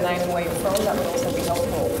yourself, say your name and where you're from, that would also be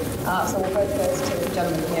helpful. So we'll go first to the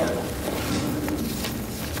gentleman here.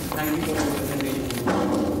 Thank you for the presentation.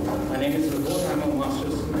 My name is Noboru. I'm a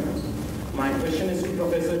master's student. My question is to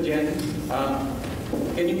Professor Jain.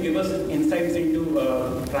 Can you give us insights into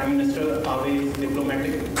Prime Minister Abe's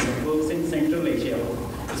diplomatic networks in Central Asia,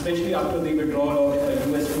 especially after the withdrawal of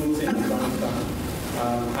U.S. troops in Afghanistan?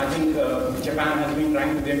 I think Japan has been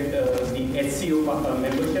trying to get the SCO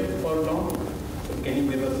membership for long. So can you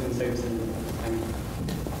give us insights into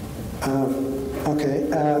that? Okay.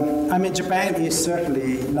 I mean, Japan is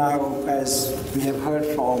certainly now, as we have heard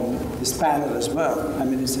from this panel as well, I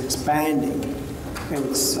mean, it's expanding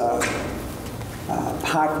its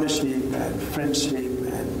partnership and friendship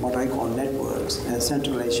and what I call networks, and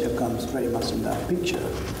Central Asia comes very much in that picture.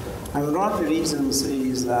 I mean, one of the reasons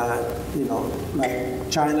is that, you know, like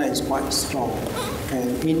China is quite strong,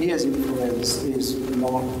 and India's influence is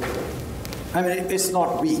not, I mean, it's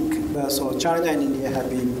not weak. So China and India have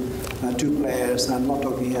been two players. I'm not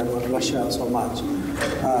talking here about Russia so much.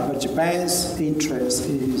 But Japan's interest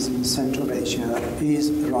is in Central Asia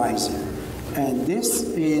is rising. And this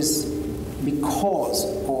is because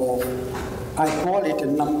of, I call it a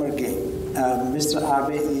number game. Mr.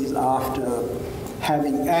 Abe is after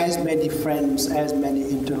having as many friends, as many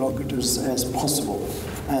interlocutors as possible.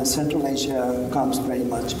 And Central Asia comes very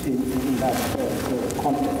much in that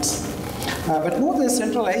context. But more than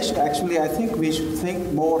Central Asia, actually, I think we should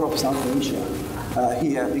think more of South Asia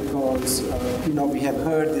here, because you know, we have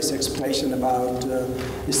heard this expression about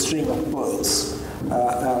a string of pearls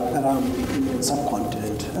around the Indian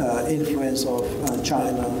subcontinent, influence of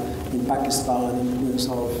China in Pakistan, influence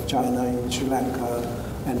of China in Sri Lanka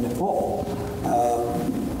and Nepal.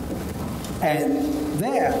 And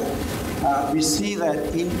there we see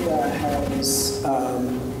that India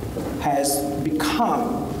has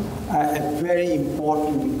become a very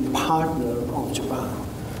important partner of Japan.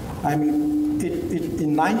 I mean,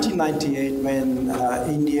 in 1998, when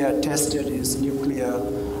India tested its nuclear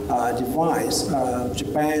device,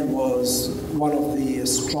 Japan was one of the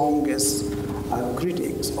strongest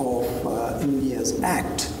critics of India's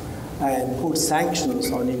act and put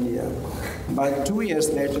sanctions on India But 2 years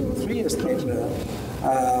later or 3 years later,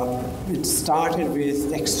 it started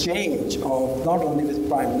with exchange of not only with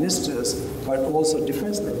prime ministers, but also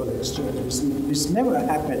defense level exchange, which never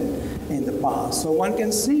happened in the past. So one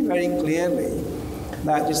can see very clearly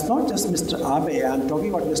that it's not just Mr. Abe, I'm talking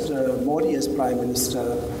about Mr. Modi as prime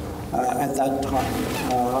minister at that time,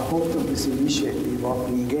 who took this initiative of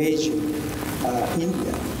engaging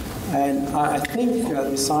India. And I think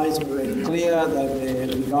the signs were very clear that they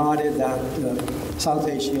regarded that South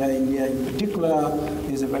Asia, India in particular,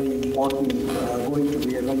 is a very important, going to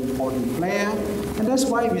be a very important player. And that's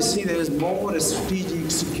why we see there is more strategic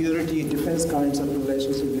security, defense kinds of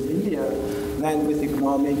relationship with India than with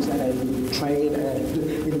economics and trade and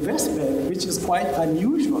investment, which is quite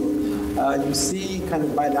unusual. You see kind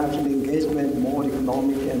of bilateral engagement, more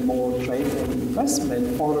economic and more trade and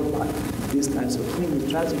investment, followed by these kinds of things.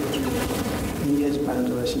 The trajectory India-Japan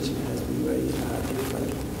relationship has been very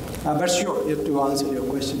different. But sure, to answer your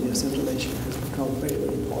question, yes, Central Asia has become very,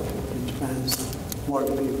 very important in Japan's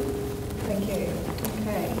world view. Thank you.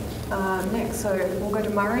 Okay. Next, so we'll go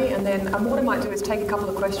to Murray, and then what I might do is take a couple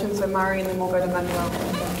of questions for Murray, and then we'll go to Manuel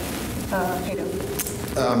and Peter.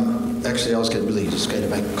 Actually, I was really just going to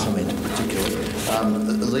make a comment particularly,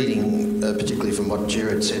 leading particularly from what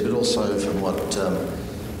Gerald said, but also from what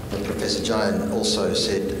Professor Jain also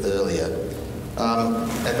said earlier.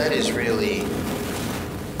 And that is really,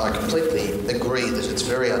 I completely agree that it's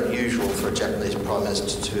very unusual for a Japanese Prime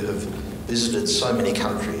Minister to have visited so many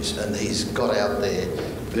countries, and he's got out there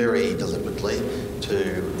very deliberately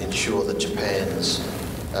to ensure that Japan's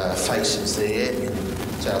face is there in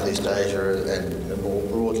Southeast Asia and more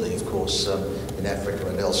broadly, of course, in Africa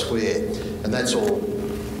and elsewhere. And that's all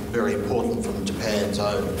very important from Japan's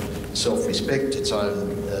own self-respect, its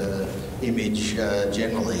own image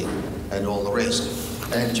generally, and all the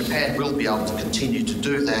rest. And Japan will be able to continue to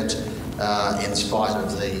do that in spite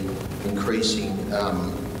of the increasing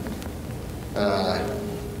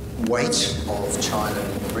weight of China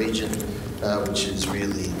in the region, which is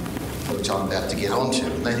really what I'm about to get onto.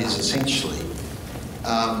 And that is essentially,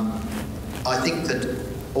 I think that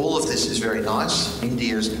all of this is very nice.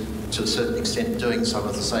 India is, to a certain extent, doing some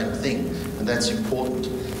of the same thing, and that's important.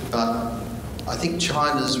 But I think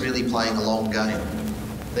China's really playing a long game.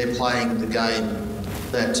 They're playing the game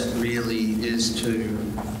that really is to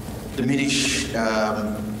diminish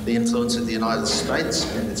the influence of the United States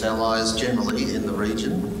and its allies generally in the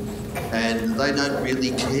region, and they don't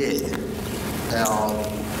really care how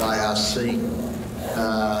they are seen.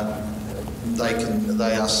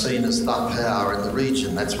 They are seen as the power in the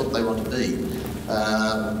region. That's what they want to be.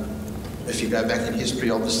 If you go back in history,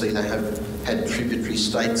 obviously they have had tributary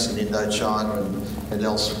states in Indochina and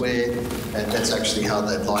elsewhere, and that's actually how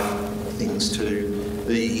they'd like things to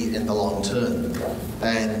be in the long term.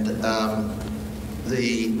 And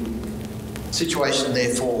the situation,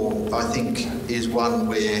 therefore, I think, is one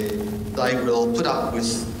where they will put up with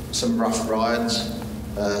some rough rides,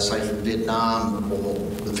 say from Vietnam or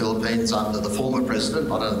the Philippines under the former president,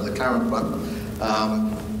 not under the current one,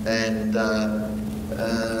 and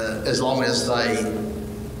as long as they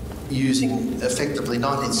using effectively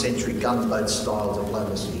 19th century gunboat style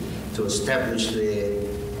diplomacy to establish their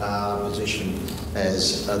position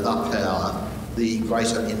as the power, the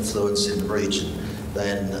greater influence in the region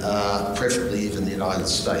than preferably even the United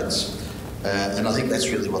States. And I think that's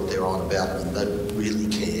really what they're on about, and they don't really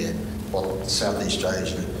care what Southeast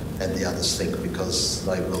Asia and the others think, because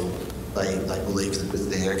they believe that with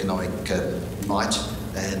their economic might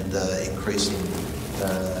and increasing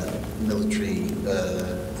military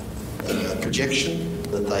projection,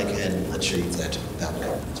 that they can achieve that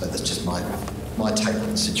outcome. So that's just my take on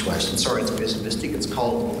the situation. Sorry, it's pessimistic. It's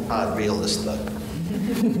cold, hard realist, though.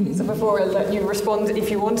 So before I let you respond, if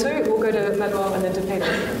you want to, we'll go to Manuel and then to Peter.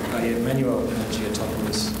 Yeah, Manuel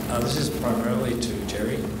Giotopoulos. This is primarily to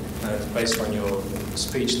Jerry. It's based on your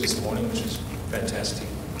speech this morning, which is fantastic.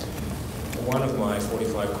 One of my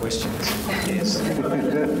 45 questions is,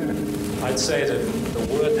 I'd say that the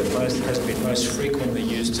word that has been most frequently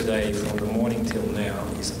used today from the morning till now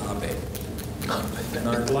is Abe. And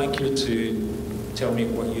I'd like you to tell me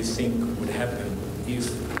what you think would happen if,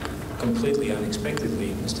 completely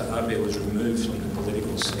unexpectedly, Mr. Abe was removed from the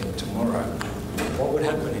political scene tomorrow. What would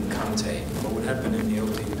happen in Kante? What would happen in the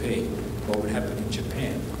LDP? What would happen in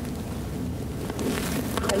Japan?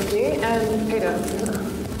 Thank you. And Peter.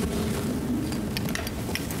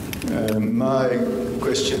 My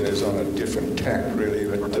question is on a different tack, really,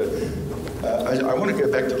 but I want to go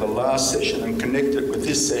back to the last session and connect it with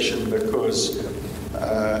this session, because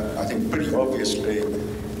I think pretty obviously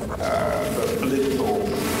the political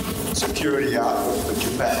security outlook for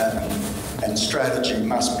Japan and strategy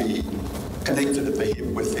must be connected at the hip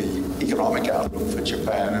with the economic outlook for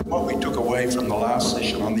Japan. And what we took away from the last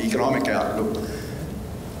session on the economic outlook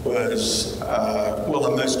was, well,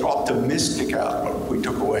 the most optimistic outlook we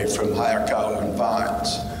took away from Hayakawa and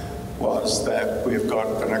Vines was that we've got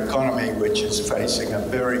an economy which is facing a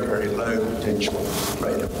very, very low potential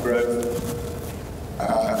rate of growth.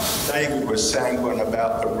 David was sanguine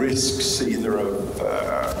about the risks either of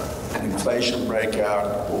an inflation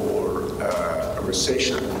breakout or a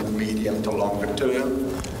recession in the medium to longer term,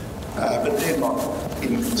 but they're not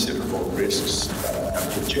inconsiderable risks.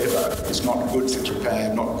 Whichever is not good for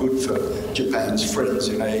Japan, not good for Japan's friends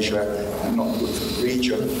in Asia, and not good for the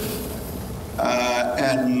region.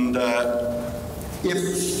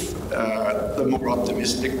 If the more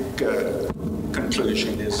optimistic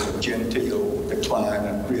conclusion is a genteel decline,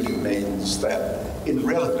 it really means that in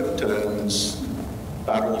relative terms,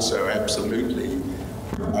 but also absolutely,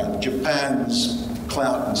 Japan's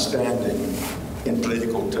clout and standing in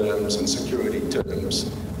political terms and security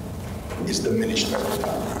terms is diminished over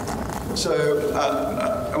time. So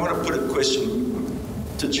I want to put a question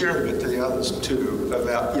to Gerald, but to the others too,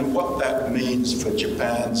 about what that means for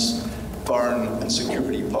Japan's foreign and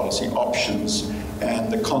security policy options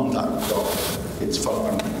and the conduct of its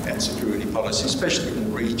foreign and security policy, especially in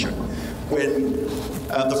the region. When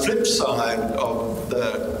the flip side of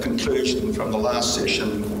the conclusion from the last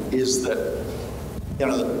session is that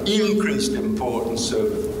the increased importance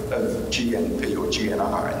of GNP or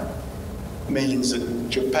GNI means that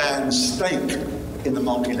Japan's stake in the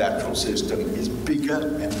multilateral system is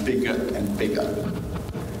bigger and bigger and bigger.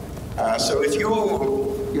 So if you're,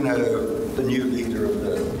 the new leader of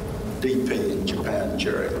the DP in Japan,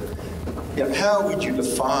 Gerald, how would you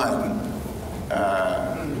define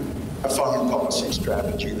a foreign policy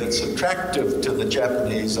strategy that's attractive to the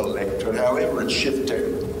Japanese electorate, however it's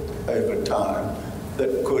shifting over time,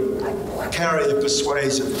 that could carry a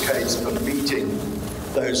persuasive case for meeting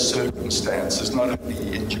those circumstances, not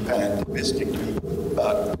only in Japan domestically,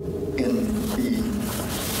 but in the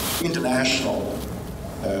international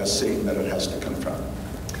scene that it has to confront?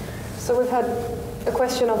 So we've had a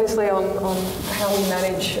question, obviously, on how we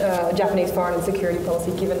manage Japanese foreign and security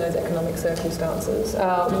policy given those economic circumstances.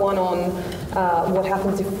 One on what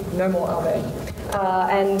happens if no more Abe,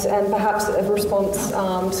 and perhaps a response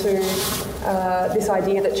to this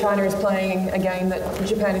idea that China is playing a game that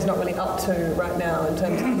Japan is not really up to right now in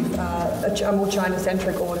terms of a more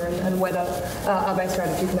China-centric order and whether Abe's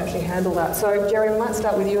strategy can actually handle that. So, Jerry, we might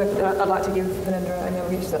start with you. I'd like to give Purnendra and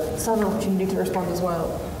Yamaguchi some opportunity to respond as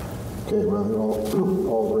well. Okay, well, they're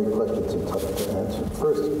all great questions and tough to answer.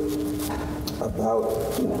 First, about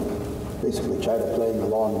basically China playing a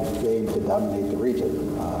long game to dominate the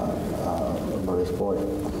region, Murray's point.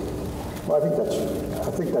 Well, I think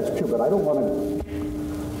that's true, but I don't want to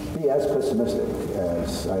be as pessimistic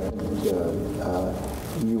as I think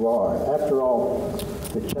you are. After all,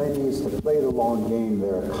 the Chinese, to play the long game,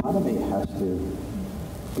 their economy has to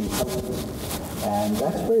be healthy. And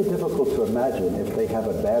that's very difficult to imagine if they have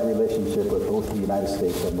a bad relationship with both the United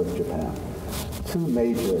States and with Japan, two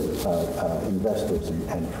major investors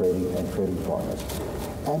and trading partners.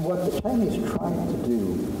 And what the Chinese tried to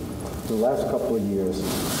do the last couple of years.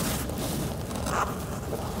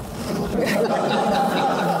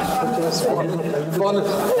 Are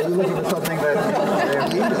you looking for something that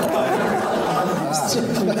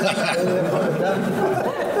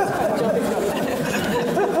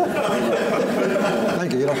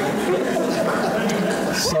Thank you.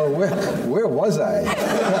 So where was I?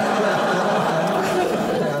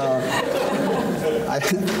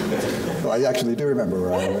 I actually do remember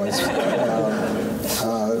where I was.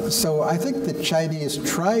 So I think the Chinese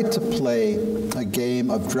tried to play a game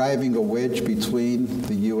of driving a wedge between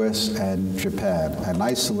the U.S. and Japan and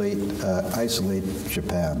isolate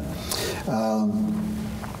Japan.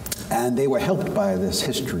 And they were helped by this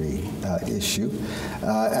history issue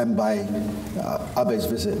and by Abe's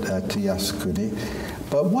visit to Yasukuni.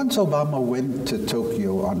 But once Obama went to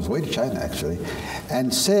Tokyo, on his way to China actually,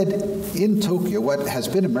 and said in Tokyo, what has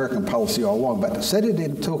been American policy all along, but said it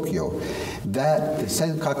in Tokyo, that the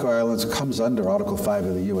Senkaku Islands comes under Article 5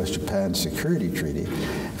 of the U.S.-Japan Security Treaty.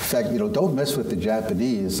 In fact, don't mess with the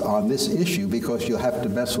Japanese on this issue because you'll have to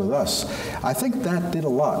mess with us. I think that did a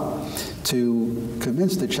lot to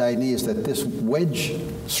convince the Chinese that this wedge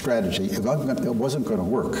strategy wasn't going to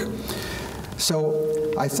work.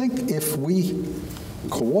 So I think if we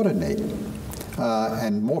coordinate,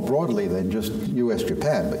 and more broadly than just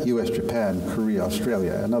U.S.-Japan, but U.S.-Japan, Korea,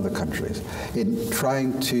 Australia, and other countries, in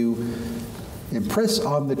trying to impress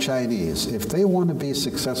on the Chinese, if they want to be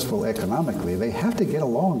successful economically, they have to get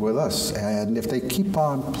along with us. And if they keep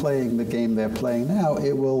on playing the game they're playing now,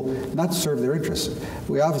 it will not serve their interests.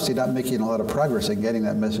 We're obviously not making a lot of progress in getting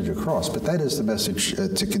that message across, but that is the message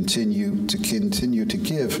to continue to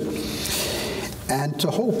give. And to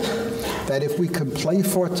hope that if we can play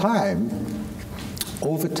for time,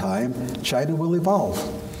 over time, China will evolve.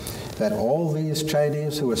 That all these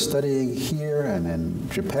Chinese who are studying here and in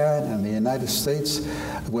Japan and the United States,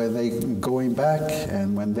 when they going back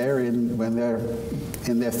and when they're in their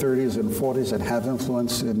 30s and 40s and have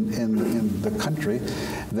influence in the country,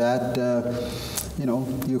 that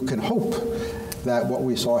you can hope that what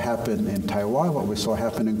we saw happen in Taiwan, what we saw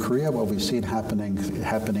happen in Korea, what we've seen happening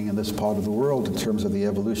in this part of the world in terms of the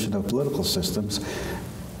evolution of political systems,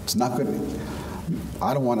 it's not good.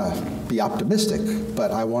 I don't want to be optimistic,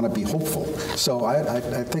 but I want to be hopeful. So I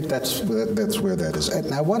think that's where that is. And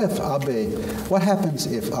now, what happens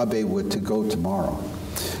if Abe were to go tomorrow?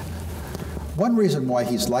 One reason why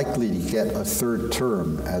he's likely to get a third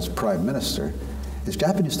term as prime minister is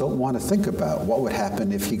Japanese don't want to think about what would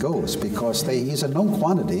happen if he goes, because he's a known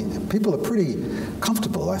quantity. People are pretty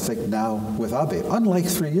comfortable, I think, now with Abe, unlike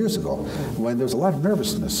 3 years ago when there was a lot of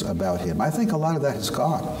nervousness about him. I think a lot of that has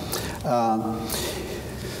gone.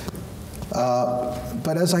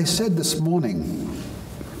 But as I said this morning,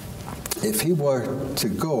 if he were to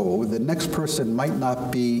go, the next person might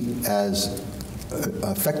not be as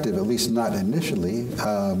effective, at least not initially.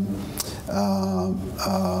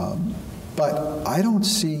 But I don't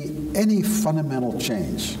see any fundamental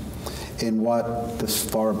change in what this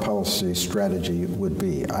foreign policy strategy would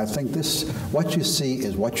be. I think what you see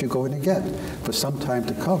is what you're going to get for some time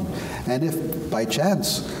to come. And if by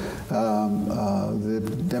chance the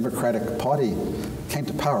Democratic Party came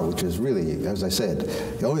to power, which is really, as I said,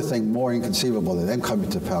 the only thing more inconceivable than them coming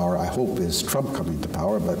to power, I hope, is Trump coming to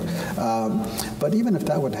power. But even if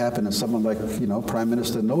that would happen and someone like, Prime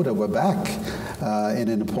Minister Noda were back in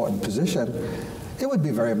an important position, it would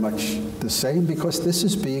be very much the same, because this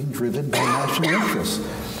is being driven by national interests.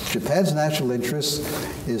 Japan's national interest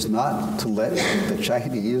is not to let the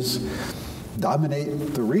Chinese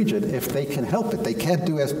dominate the region if they can help it. They can't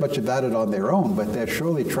do as much about it on their own, but they're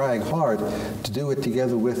surely trying hard to do it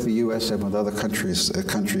together with the U.S. and with other countries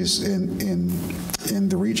in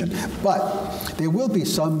the region. But there will be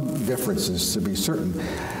some differences, to be certain.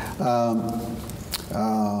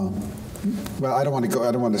 Well, I don't want to go.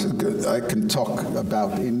 I can talk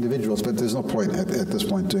about individuals, but there's no point at this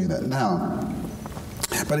point doing that now.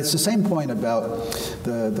 But it's the same point about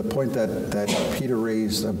the point that Peter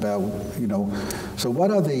raised about, so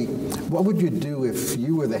what would you do if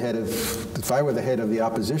I were the head of the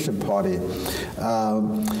opposition party,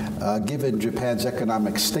 given Japan's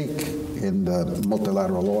economic stake in the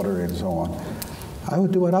multilateral order and so on? I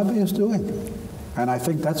would do what Abe is doing. And I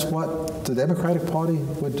think that's what the Democratic Party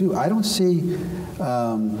would do. I don't see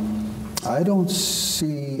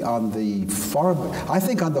on the I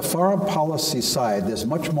think on the foreign policy side, there's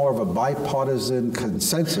much more of a bipartisan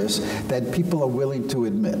consensus than people are willing to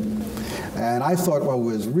admit. And I thought what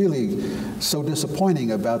was really so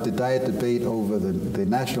disappointing about the Diet debate over the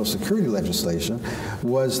national security legislation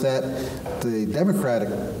was that the Democratic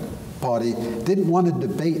Party didn't want to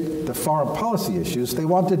debate the foreign policy issues. They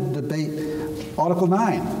wanted to debate Article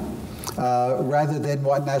 9. Rather than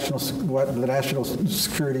what national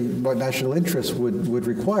security, what national interests would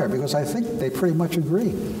require, because I think they pretty much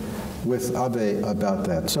agree with Abe about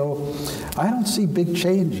that. So I don't see big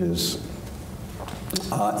changes,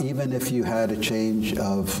 even if you had a change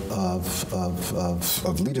of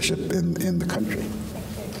leadership in the country.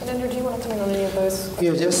 Purnendra, do you want to comment on any of those questions?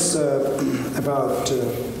 Yeah, just about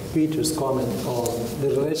Peter's comment on the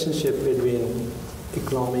relationship between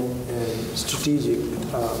economic and strategic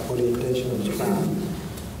orientation of Japan.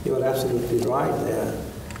 You're absolutely right there.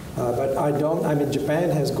 But Japan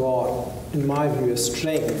has got, in my view,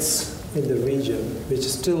 strengths in the region, which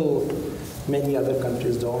still many other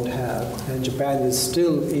countries don't have. And Japan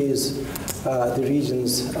still is the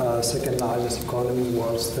region's second largest economy,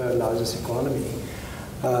 world's third largest economy.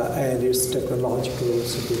 And its technological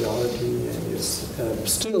superiority, and it's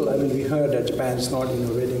still, we heard that Japan is not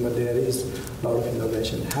innovating, but there is a lot of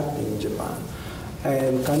innovation happening in Japan.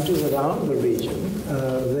 And countries around the region,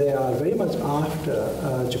 they are very much after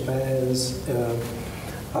Japan's,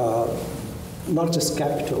 not just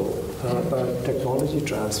capital, but technology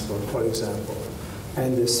transfer, for example.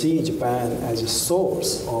 And they see Japan as a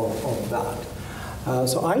source of that.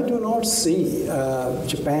 So I do not see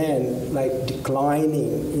Japan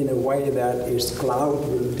declining in a way that its clout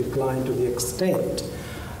will decline to the extent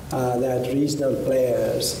that regional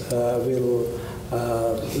players will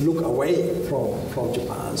look away from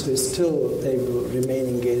Japan. So still they will remain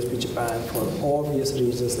engaged with Japan for obvious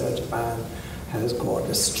reasons that Japan has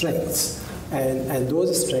got strengths. And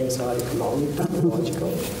those strengths are economic,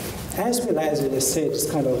 technological, as well as, as I said, it's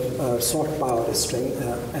kind of soft power strength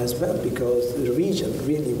as well, because the region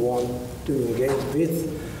really want to engage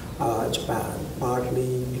with Japan,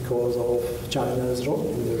 partly because of China's role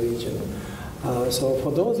in the region. So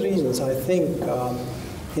for those reasons, I think,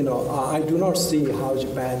 I do not see how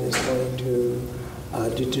Japan is going to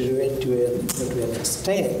deteriorate to an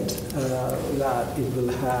extent that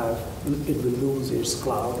it will lose its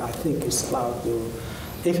clout. I think its clout will,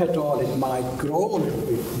 if at all, it might grow a little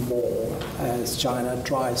bit more as China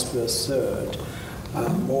tries to assert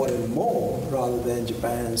more and more, rather than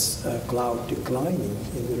Japan's clout declining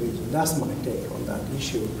in the region. That's my take on that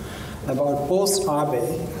issue. About post-Abe,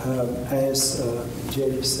 as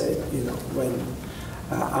Jerry said, when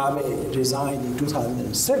Abe resigned in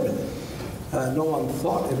 2007, no one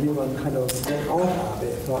thought, everyone kind of went off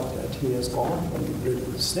Abe, thought that he has gone from the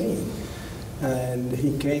political scene. And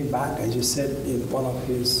he came back, as you said in one of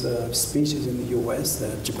his speeches in the US,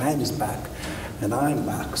 that Japan is back and I'm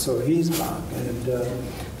back, so he's back. And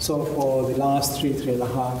so for the last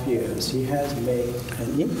 3.5 years, he has made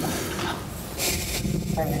an impact.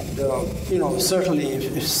 And, certainly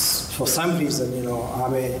if for some reason,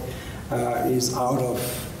 Abe is out of,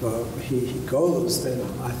 he goes, then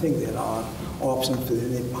I think there are options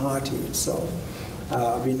within the party itself.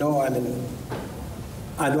 We know,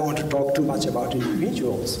 I don't want to talk too much about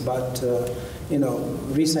individuals, but,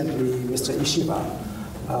 recently Mr.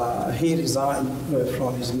 Ishiba, he resigned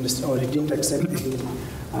from his ministry, or he didn't accept any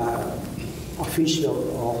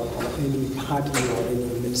official or any party or any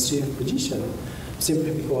ministerial position,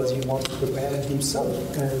 simply because he wants to prepare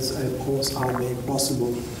himself as a post-Abe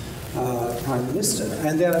possible prime minister.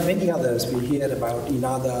 And there are many others. We hear about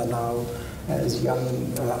Inada now as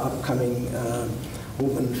young, upcoming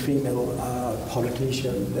woman, female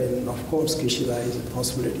politician. Then, of course, Kishida is a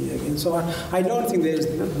possibility again. So I don't think there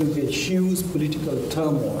will be a huge political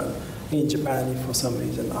turmoil in Japan if for some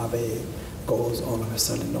reason Abe goes all of a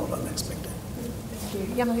sudden, not unexpected.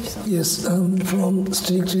 Yamaguchi-san. Yes, from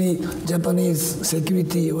strictly Japanese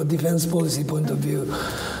security or defense policy point of view,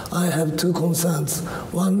 I have two concerns.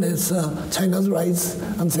 One is China's rise,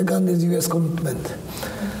 and second is U.S. commitment.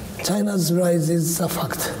 China's rise is a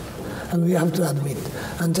fact, and we have to admit.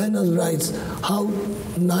 And China's rise, how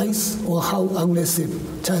nice or how aggressive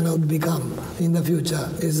China would become in the future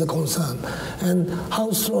is a concern. And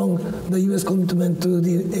how strong the U.S. commitment to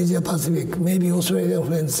the Asia-Pacific, maybe Australian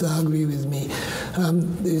friends agree with me,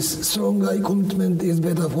 this stronger commitment is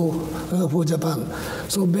better for Japan.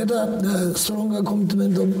 So better, stronger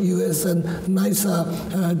commitment of U.S. and nicer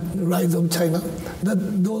rise of China.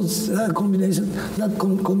 That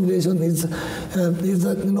combination is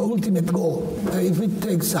an ultimate goal. If it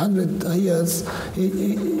takes 100 years,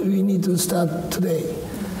 we need to start today.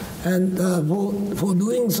 And for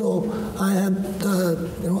doing so, I have,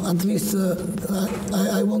 at least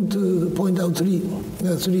I want to point out three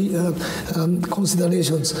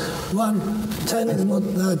considerations. One, China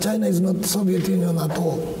is not Soviet Union at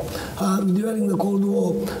all. During the Cold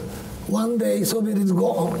War, one day Soviet is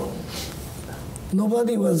gone.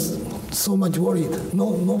 Nobody was so much worried.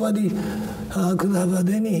 Nobody could have had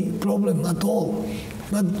any problem at all.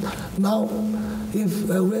 But now,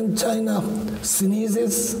 when China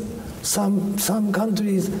sneezes, some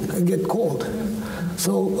countries get cold.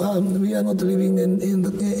 So we are not living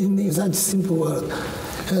in such simple world.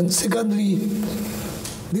 And secondly,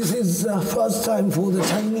 this is the first time for the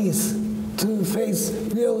Chinese to face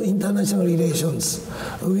real international relations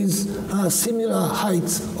with similar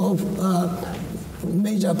heights of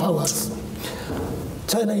major powers.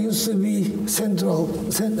 China used to be center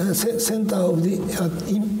of the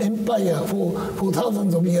empire for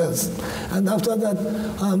thousands of years, and after that,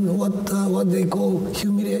 what they call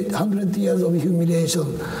 100 years of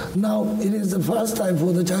humiliation. Now it is the first time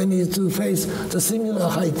for the Chinese to face the similar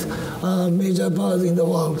height major powers in the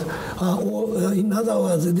world. Or in other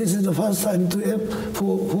words, this is the first time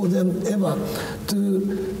for them ever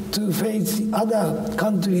to face other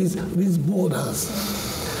countries with borders.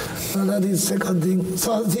 And that is second thing.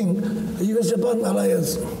 Third thing, U.S.-Japan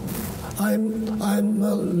alliance. I'm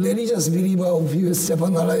a religious believer of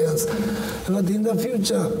U.S.-Japan alliance, but in the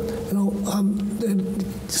future,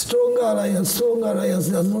 stronger alliance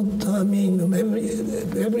does not mean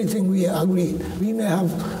everything we agree. We may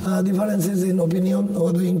have differences in opinion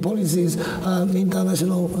or in policies,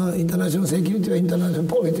 international security or international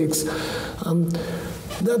politics.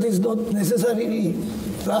 That is not necessarily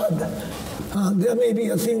bad. There may be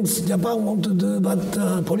things Japan want to do, but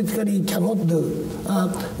politically cannot do.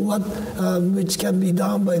 Which can be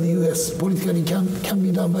done by the U.S. politically can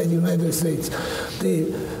be done by the United States.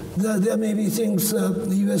 There may be things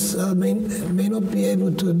the U.S. may not be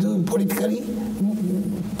able to do politically.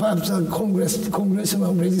 Perhaps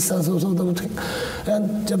congressional resistance or sort of thing,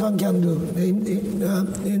 and Japan can do.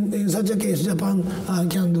 In such a case, Japan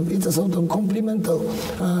can do. It's a sort of complementary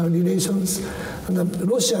relations. And the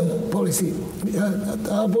Russian policy,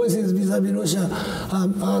 our policies vis-à-vis Russia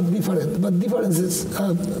are different, but differences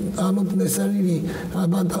are not necessarily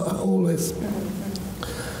but always.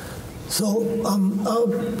 So,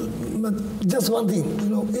 but just one thing,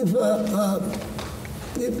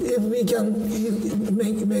 if we can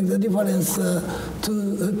make the difference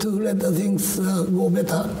to let the things go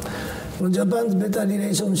better, Japan's better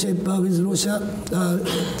relationship with Russia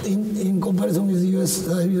in comparison with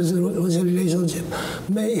US-Russia relationship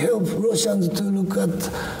may help Russians to look at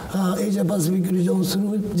Asia-Pacific region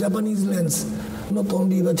through Japanese lens, not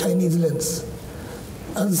only the Chinese lens.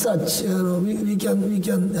 As such, we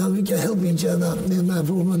can help each other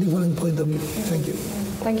from a different point of view. Thank you.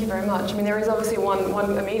 Thank you very much. I mean, there is obviously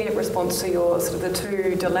one immediate response to your sort of the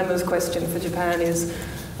two dilemmas question for Japan is,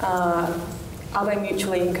 are they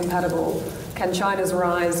mutually incompatible? Can China's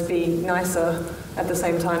rise be nicer at the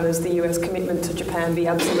same time as the US commitment to Japan be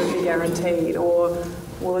absolutely guaranteed? Or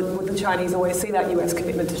would the Chinese always see that US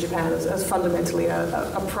commitment to Japan as fundamentally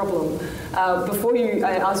a problem? Before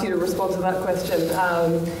I ask you to respond to that question,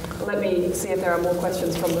 let me see if there are more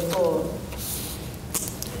questions from the floor.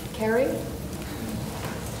 Kerry?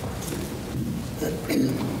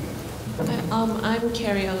 I'm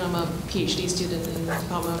Carrie, and I'm a PhD student in the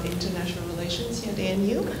Department of International Relations here at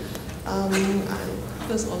ANU.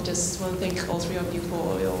 First of all, just want to thank all three of you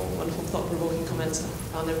for your wonderful thought-provoking comments. I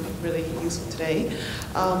found them really useful today.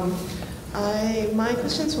 My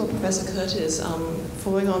questions for Professor Curtis,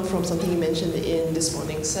 following on from something you mentioned in this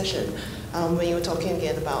morning's session, when you were talking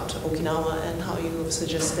again about Okinawa and how you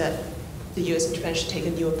suggest that the US and Japan should take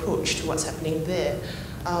a new approach to what's happening there.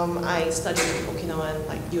 I studied Okinawa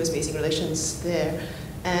and US-basing relations there,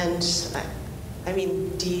 and I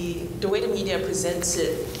mean the way the media presents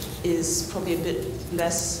it is probably a bit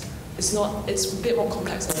less. It's a bit more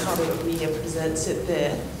complex than how the media presents it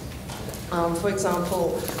there. For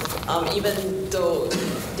example, even though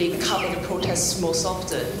they cover the protests most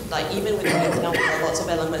often, even within Okinawa, there are lots of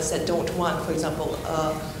elements that don't want, for example,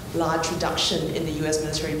 a large reduction in the US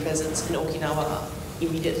military presence in Okinawa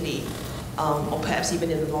immediately. Or perhaps even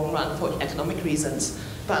in the long run for economic reasons.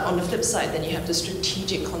 But on the flip side, then you have the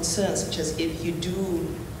strategic concerns, such as if you do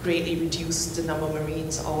greatly reduce the number of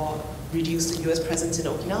Marines or reduce the US presence in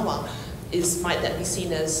Okinawa, might that be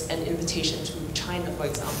seen as an invitation to China, for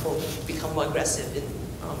example, to become more aggressive in,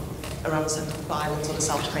 around the Central Islands or the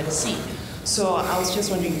South China Sea? So I was just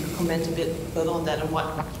wondering if you could comment a bit further on that and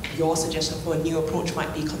what your suggestion for a new approach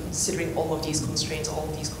might be, considering all of these constraints, all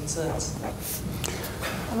of these concerns.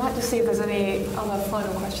 I'd like to see if there's any other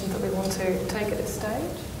final questions that we want to take at this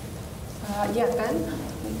stage. Yeah, Ben?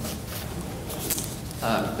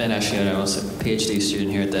 Ben Ashiano, I'm also a PhD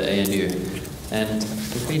student here at the ANU. And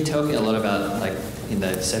we've been talking a lot about, in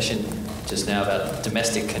the session just now, about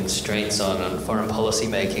domestic constraints on foreign policy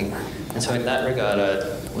making. And so in that regard,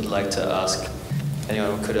 I would like to ask if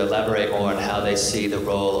anyone could elaborate more on how they see the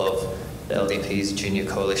role of the LDP's junior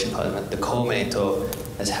coalition parliament, the Komeito,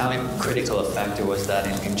 as how critical a factor was that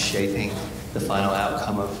in shaping the final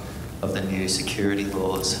outcome of the new security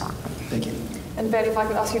laws? Thank you. And Ben, if I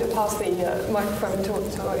could ask you to pass the microphone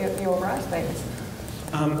to your right, thanks.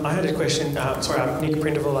 I had a question. Sorry, I'm Nick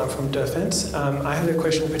Prinderville. I'm from Defence. I had a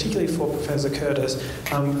question particularly for Professor Curtis.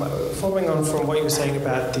 Following on from what you were saying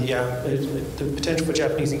about the potential for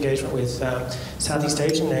Japanese engagement with Southeast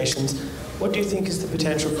Asian nations, what do you think is the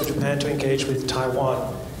potential for Japan to engage with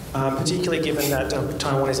Taiwan? Particularly given that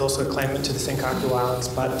Taiwan is also a claimant to the Senkaku Islands,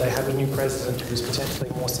 but they have a new president who's potentially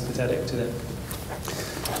more sympathetic to them.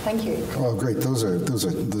 Thank you. Well, great. Those are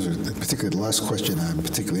particularly the last question I'm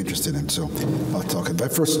particularly interested in. So I'll talk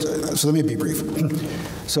about it. First. So let me be brief.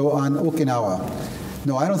 So on Okinawa,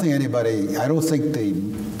 no, I don't think anybody. I don't think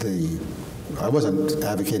I wasn't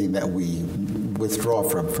advocating that we withdraw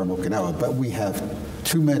from Okinawa, but we have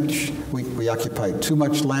too much. We occupy too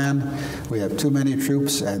much land. We have too many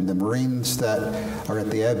troops, and the Marines that are at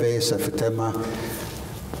the air base at Futema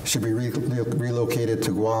should be relocated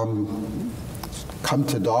to Guam. Come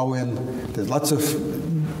to Darwin. There's lots of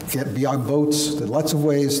be on boats. There's lots of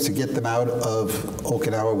ways to get them out of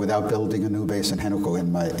Okinawa without building a new base in Henoko,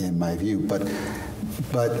 in my view. But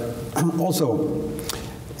also,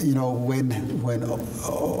 you know, when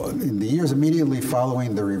in the years immediately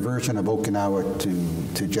following the reversion of Okinawa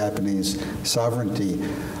to Japanese sovereignty,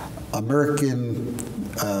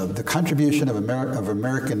 the contribution of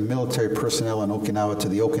American military personnel in Okinawa to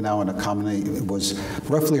the Okinawan economy was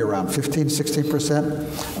roughly around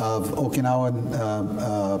 15–16% of Okinawan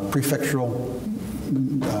prefectural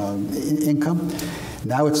income.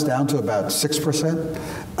 Now it's down to about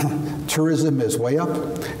 6%. Tourism is way up,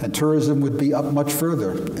 and tourism would be up much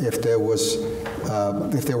further if there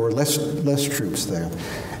were less troops there.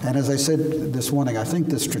 And as I said this morning, I think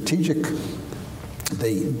the strategic,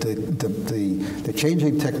 the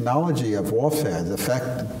changing technology of warfare, the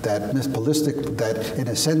fact that that in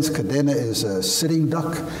a sense Kadena is a sitting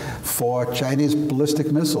duck for Chinese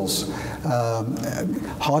ballistic missiles,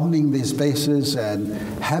 hardening these bases and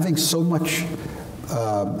having so much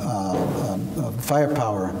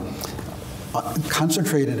firepower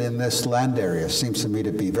concentrated in this land area seems to me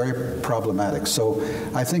to be very problematic. So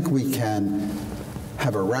I think we can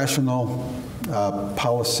have a rational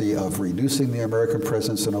policy of reducing the American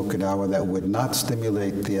presence in Okinawa that would not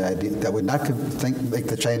stimulate the idea, that would not make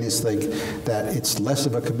the Chinese think that it's less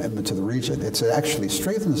of a commitment to the region. It actually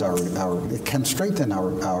strengthens it can strengthen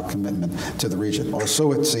our commitment to the region, or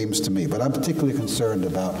so it seems to me. But I'm particularly concerned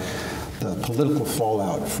about the political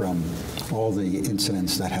fallout from all the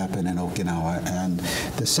incidents that happen in Okinawa, and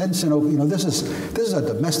the sense in, you know, this is a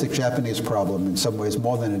domestic Japanese problem in some ways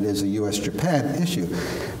more than it is a U.S.-Japan issue,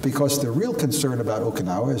 because the real concern about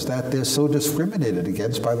Okinawa is that they're so discriminated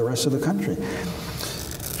against by the rest of the country.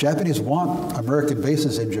 Japanese want American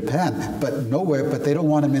bases in Japan, but they don't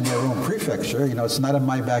want them in their own prefecture. You know, it's not in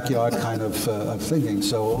my backyard kind of thinking.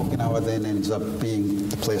 So Okinawa then ends up being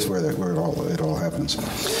the place where it all happens.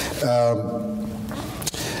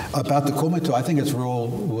 About the Komeito, I think its role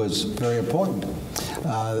was very important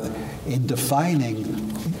in defining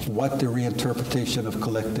what the reinterpretation of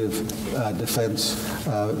collective defense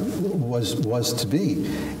was to be,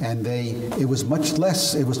 and it was much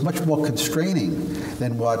more constraining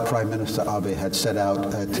than what Prime Minister Abe had set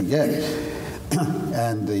out to get.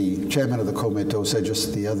 And the chairman of the Komeito said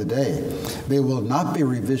just the other day, there will not be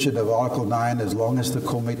revision of Article 9 as long as the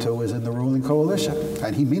Komeito is in the ruling coalition.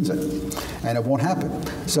 And he means it. And it won't happen.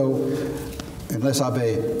 So unless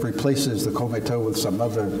Abe replaces the Komeito with some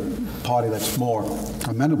other party that's more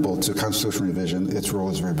amenable to constitutional revision, its role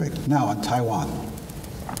is very big. Now, on Taiwan.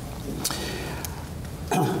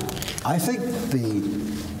 I think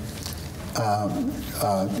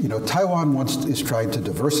Taiwan is trying to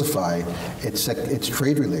diversify its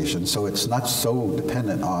trade relations, so it's not so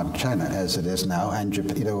dependent on China as it is now. And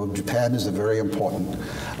Japan is a very important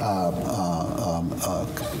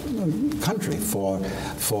country for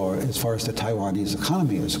as far as the Taiwanese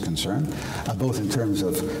economy is concerned, both in terms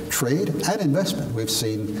of trade and investment. We're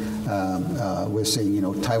seeing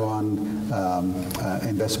Taiwan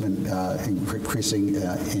investment increasing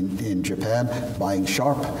in Japan, buying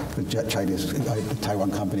Sharp, the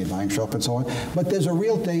Taiwan company buying Sharp and so on. But there's a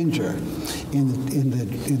real danger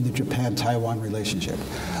in the Japan-Taiwan relationship,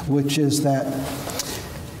 which is that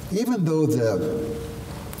even though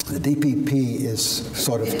the DPP is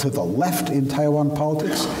sort of to the left in Taiwan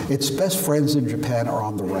politics, its best friends in Japan are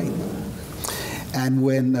on the right. And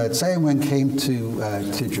when Tsai Ing-wen came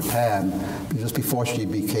to Japan, just before she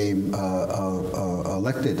became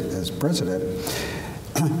elected as president,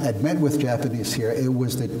 had met with Japanese here, it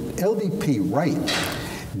was the LDP right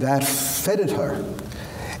that feted her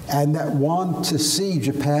and that want to see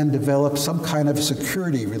Japan develop some kind of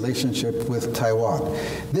security relationship with Taiwan.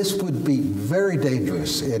 This would be very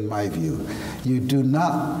dangerous, in my view. You do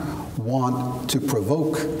not want to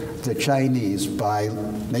provoke the Chinese by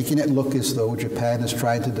making it look as though Japan is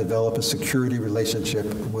trying to develop a security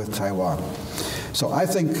relationship with Taiwan. So I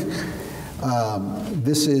think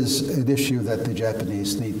this is an issue that the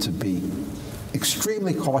Japanese need to be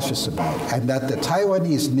extremely cautious about, and that the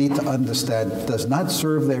Taiwanese need to understand does not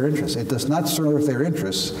serve their interests. It does not serve their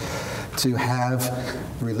interests to have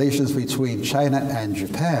relations between China and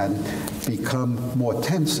Japan become more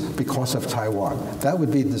tense because of Taiwan. That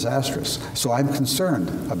would be disastrous. So I'm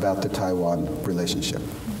concerned about the Taiwan relationship.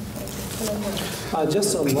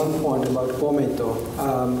 Just on one point about Komeito,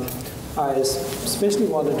 I especially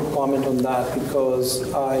wanted to comment on that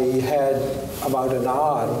because I had about an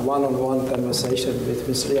hour one-on-one conversation with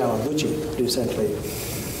Mr. Yamaguchi recently.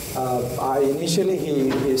 Initially,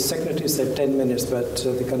 his secretary said 10 minutes, but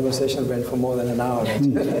the conversation went for more than an hour.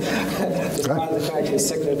 Despite the fact his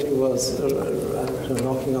secretary was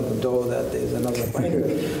knocking on the door that there's another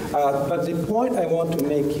appointment. But the point I want to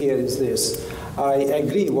make here is this. I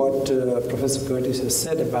agree what Professor Curtis has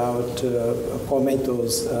said about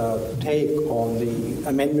Kometo's take on the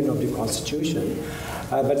amendment of the Constitution.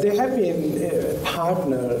 But they have been a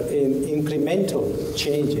partner in incremental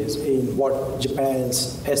changes in what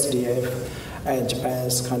Japan's SDF and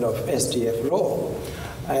Japan's kind of SDF role.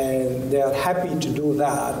 And they are happy to do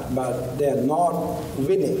that, but they are not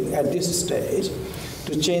willing at this stage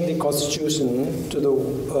to change the Constitution to the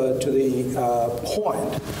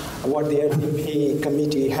point what the LDP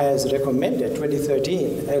committee has recommended,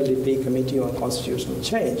 2013 LDP Committee on Constitutional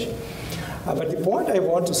Change. But the point I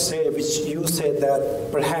want to say, which you said that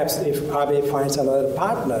perhaps if Abe finds another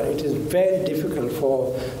partner, it is very difficult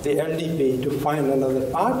for the LDP to find another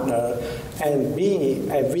partner and be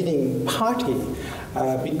a winning party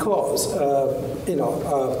because,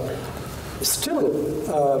 still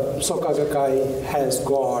Soka Gakkai has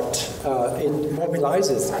got, it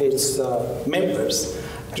mobilizes its members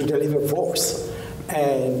to deliver votes.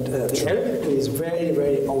 And the LDP is very,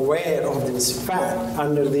 very aware of this fact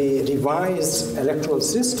under the revised electoral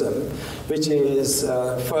system, which is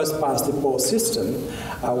first past the post system,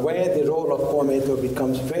 where the role of Komeito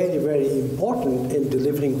becomes very, very important in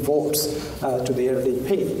delivering votes to the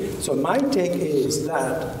LDP. So my take is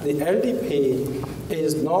that the LDP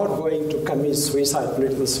is not going to commit suicide,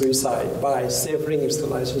 political suicide, by severing its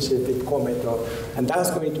relationship with Komeito, and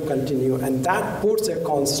that's going to continue, and that puts a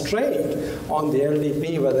constraint on the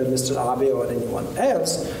LDP, whether Mr. Abe or anyone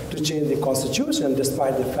else, to change the constitution,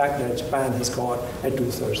 despite the fact that Japan has got a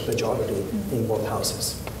 2/3 majority in both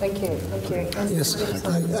houses. Thank you. Thank you. Yes,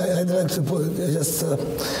 I'd like to just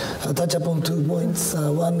touch upon 2 points.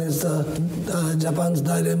 One is Japan's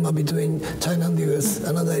dilemma between China and the US.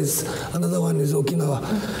 Another one is Okinawa.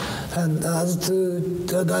 And as to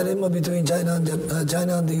the dilemma between China and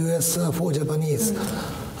the US for Japanese,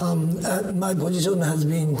 my position has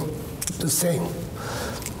been the same.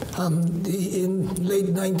 In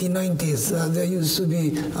late 1990s, there used to be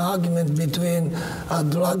an argument between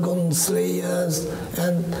dragon slayers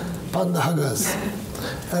and panda huggers.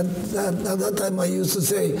 At that time, I used to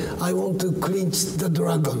say, I want to clinch the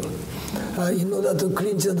dragon. In order to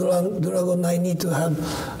clinch the dragon, I need to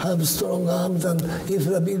have strong arms, and if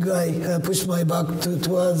the big guy push my back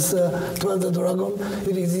towards the dragon,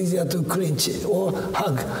 it is easier to clinch or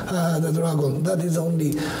hug the dragon. That is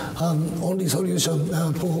only solution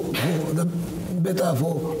for the better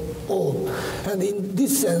for all. And in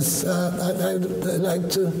this sense, I would like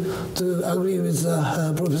to agree with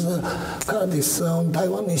Professor Curtis on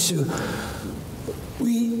Taiwan issue.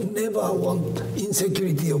 We never want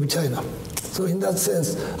insecurity of China. So in that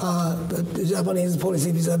sense, the Japanese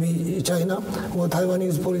policy vis-à-vis China or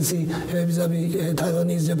Taiwanese policy vis-à-vis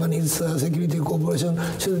Taiwanese-Japanese security cooperation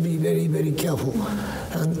should be very, very careful.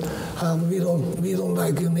 And we don't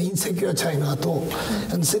like insecure China at all.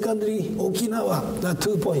 And secondly, Okinawa, there are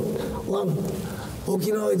 2 points. One,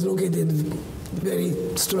 Okinawa is located very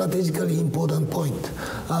strategically important point.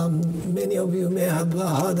 Many of you may have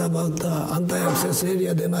heard about anti-access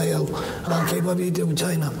area denial capability of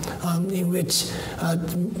China, in which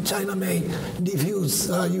China may diffuse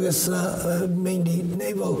U.S. mainly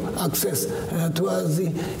naval access towards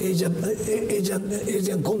the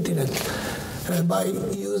Asian continent by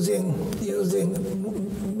using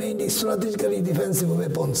mainly strategically defensive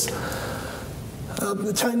weapons.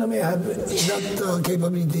 China may have that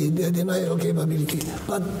capability, the denial capability,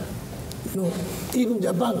 but even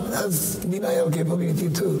Japan has denial capability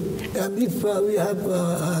too. And if we have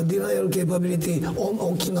denial capability on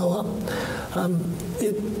Okinawa,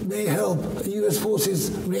 it may help U.S.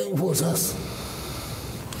 forces reinforce us.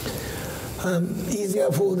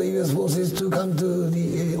 Easier for the U.S. forces to come to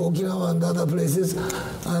the Okinawa and other places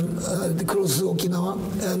and cross Okinawa.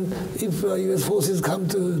 And if U.S. forces come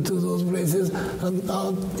to those places,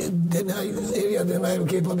 our area denial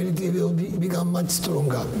capability will become much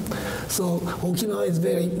stronger. So Okinawa is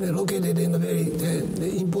located in a very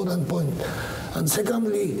important point. And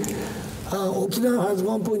secondly, Okinawa has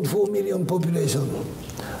 1.4 million population,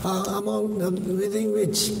 within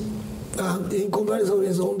which in comparison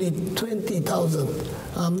is only 20,000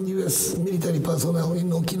 U.S. military personnel in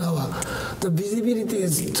Okinawa. The visibility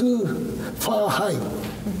is too far high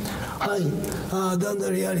than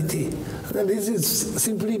the reality. And this is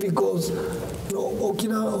simply because on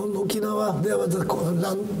Okinawa there was a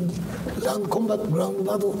land combat ground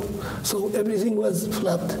battle, so everything was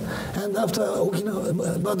flat. And after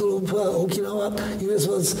Battle of Okinawa, U.S.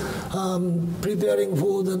 was preparing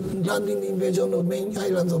for the landing invasion of main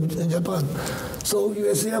islands of Japan. So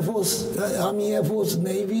U.S. Air Force, Army Air Force,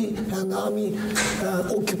 Navy, and Army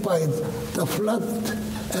occupied the flat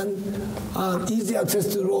and easy access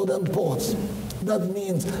to road and ports. That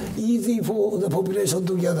means easy for the population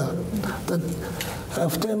to gather. That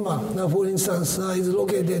Phtenma, for instance, is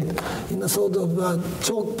located in a sort of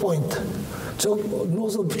choke point,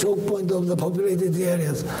 north of choke point of the populated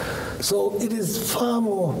areas. So it is far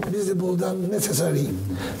more visible than necessary.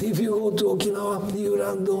 If you go to Okinawa, you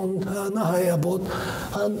land on Naha Airport,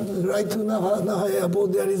 and right to Naha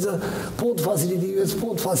Airport there is a port facility, US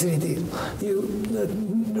port facility.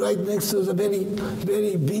 Right next to the very,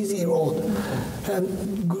 very busy road,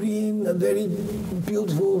 and green, very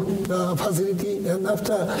beautiful facility. And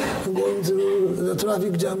after going through the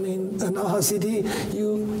traffic jam in Naha City,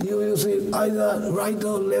 you will see either right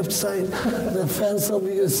or left side the fence of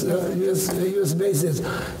US bases.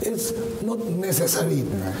 It's not necessary.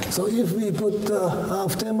 So if we put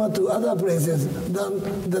Phtenma to other places than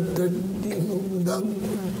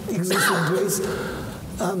existing place,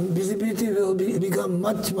 visibility will become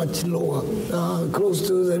much, much lower, close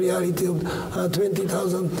to the reality of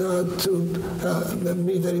 20,000 to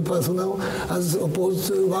military personnel, as opposed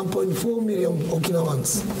to 1.4 million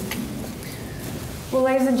Okinawans. Well,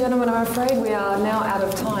 ladies and gentlemen, I'm afraid we are now out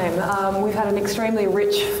of time. We've had an extremely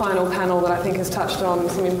rich final panel that I think has touched on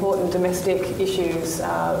some important domestic issues,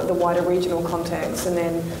 the wider regional context, and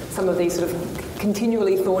then some of these sort of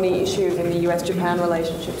continually thorny issues in the US-Japan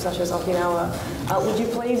relationship, such as Okinawa. Would you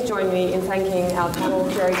please join me in thanking our panel,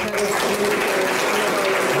 Gerald,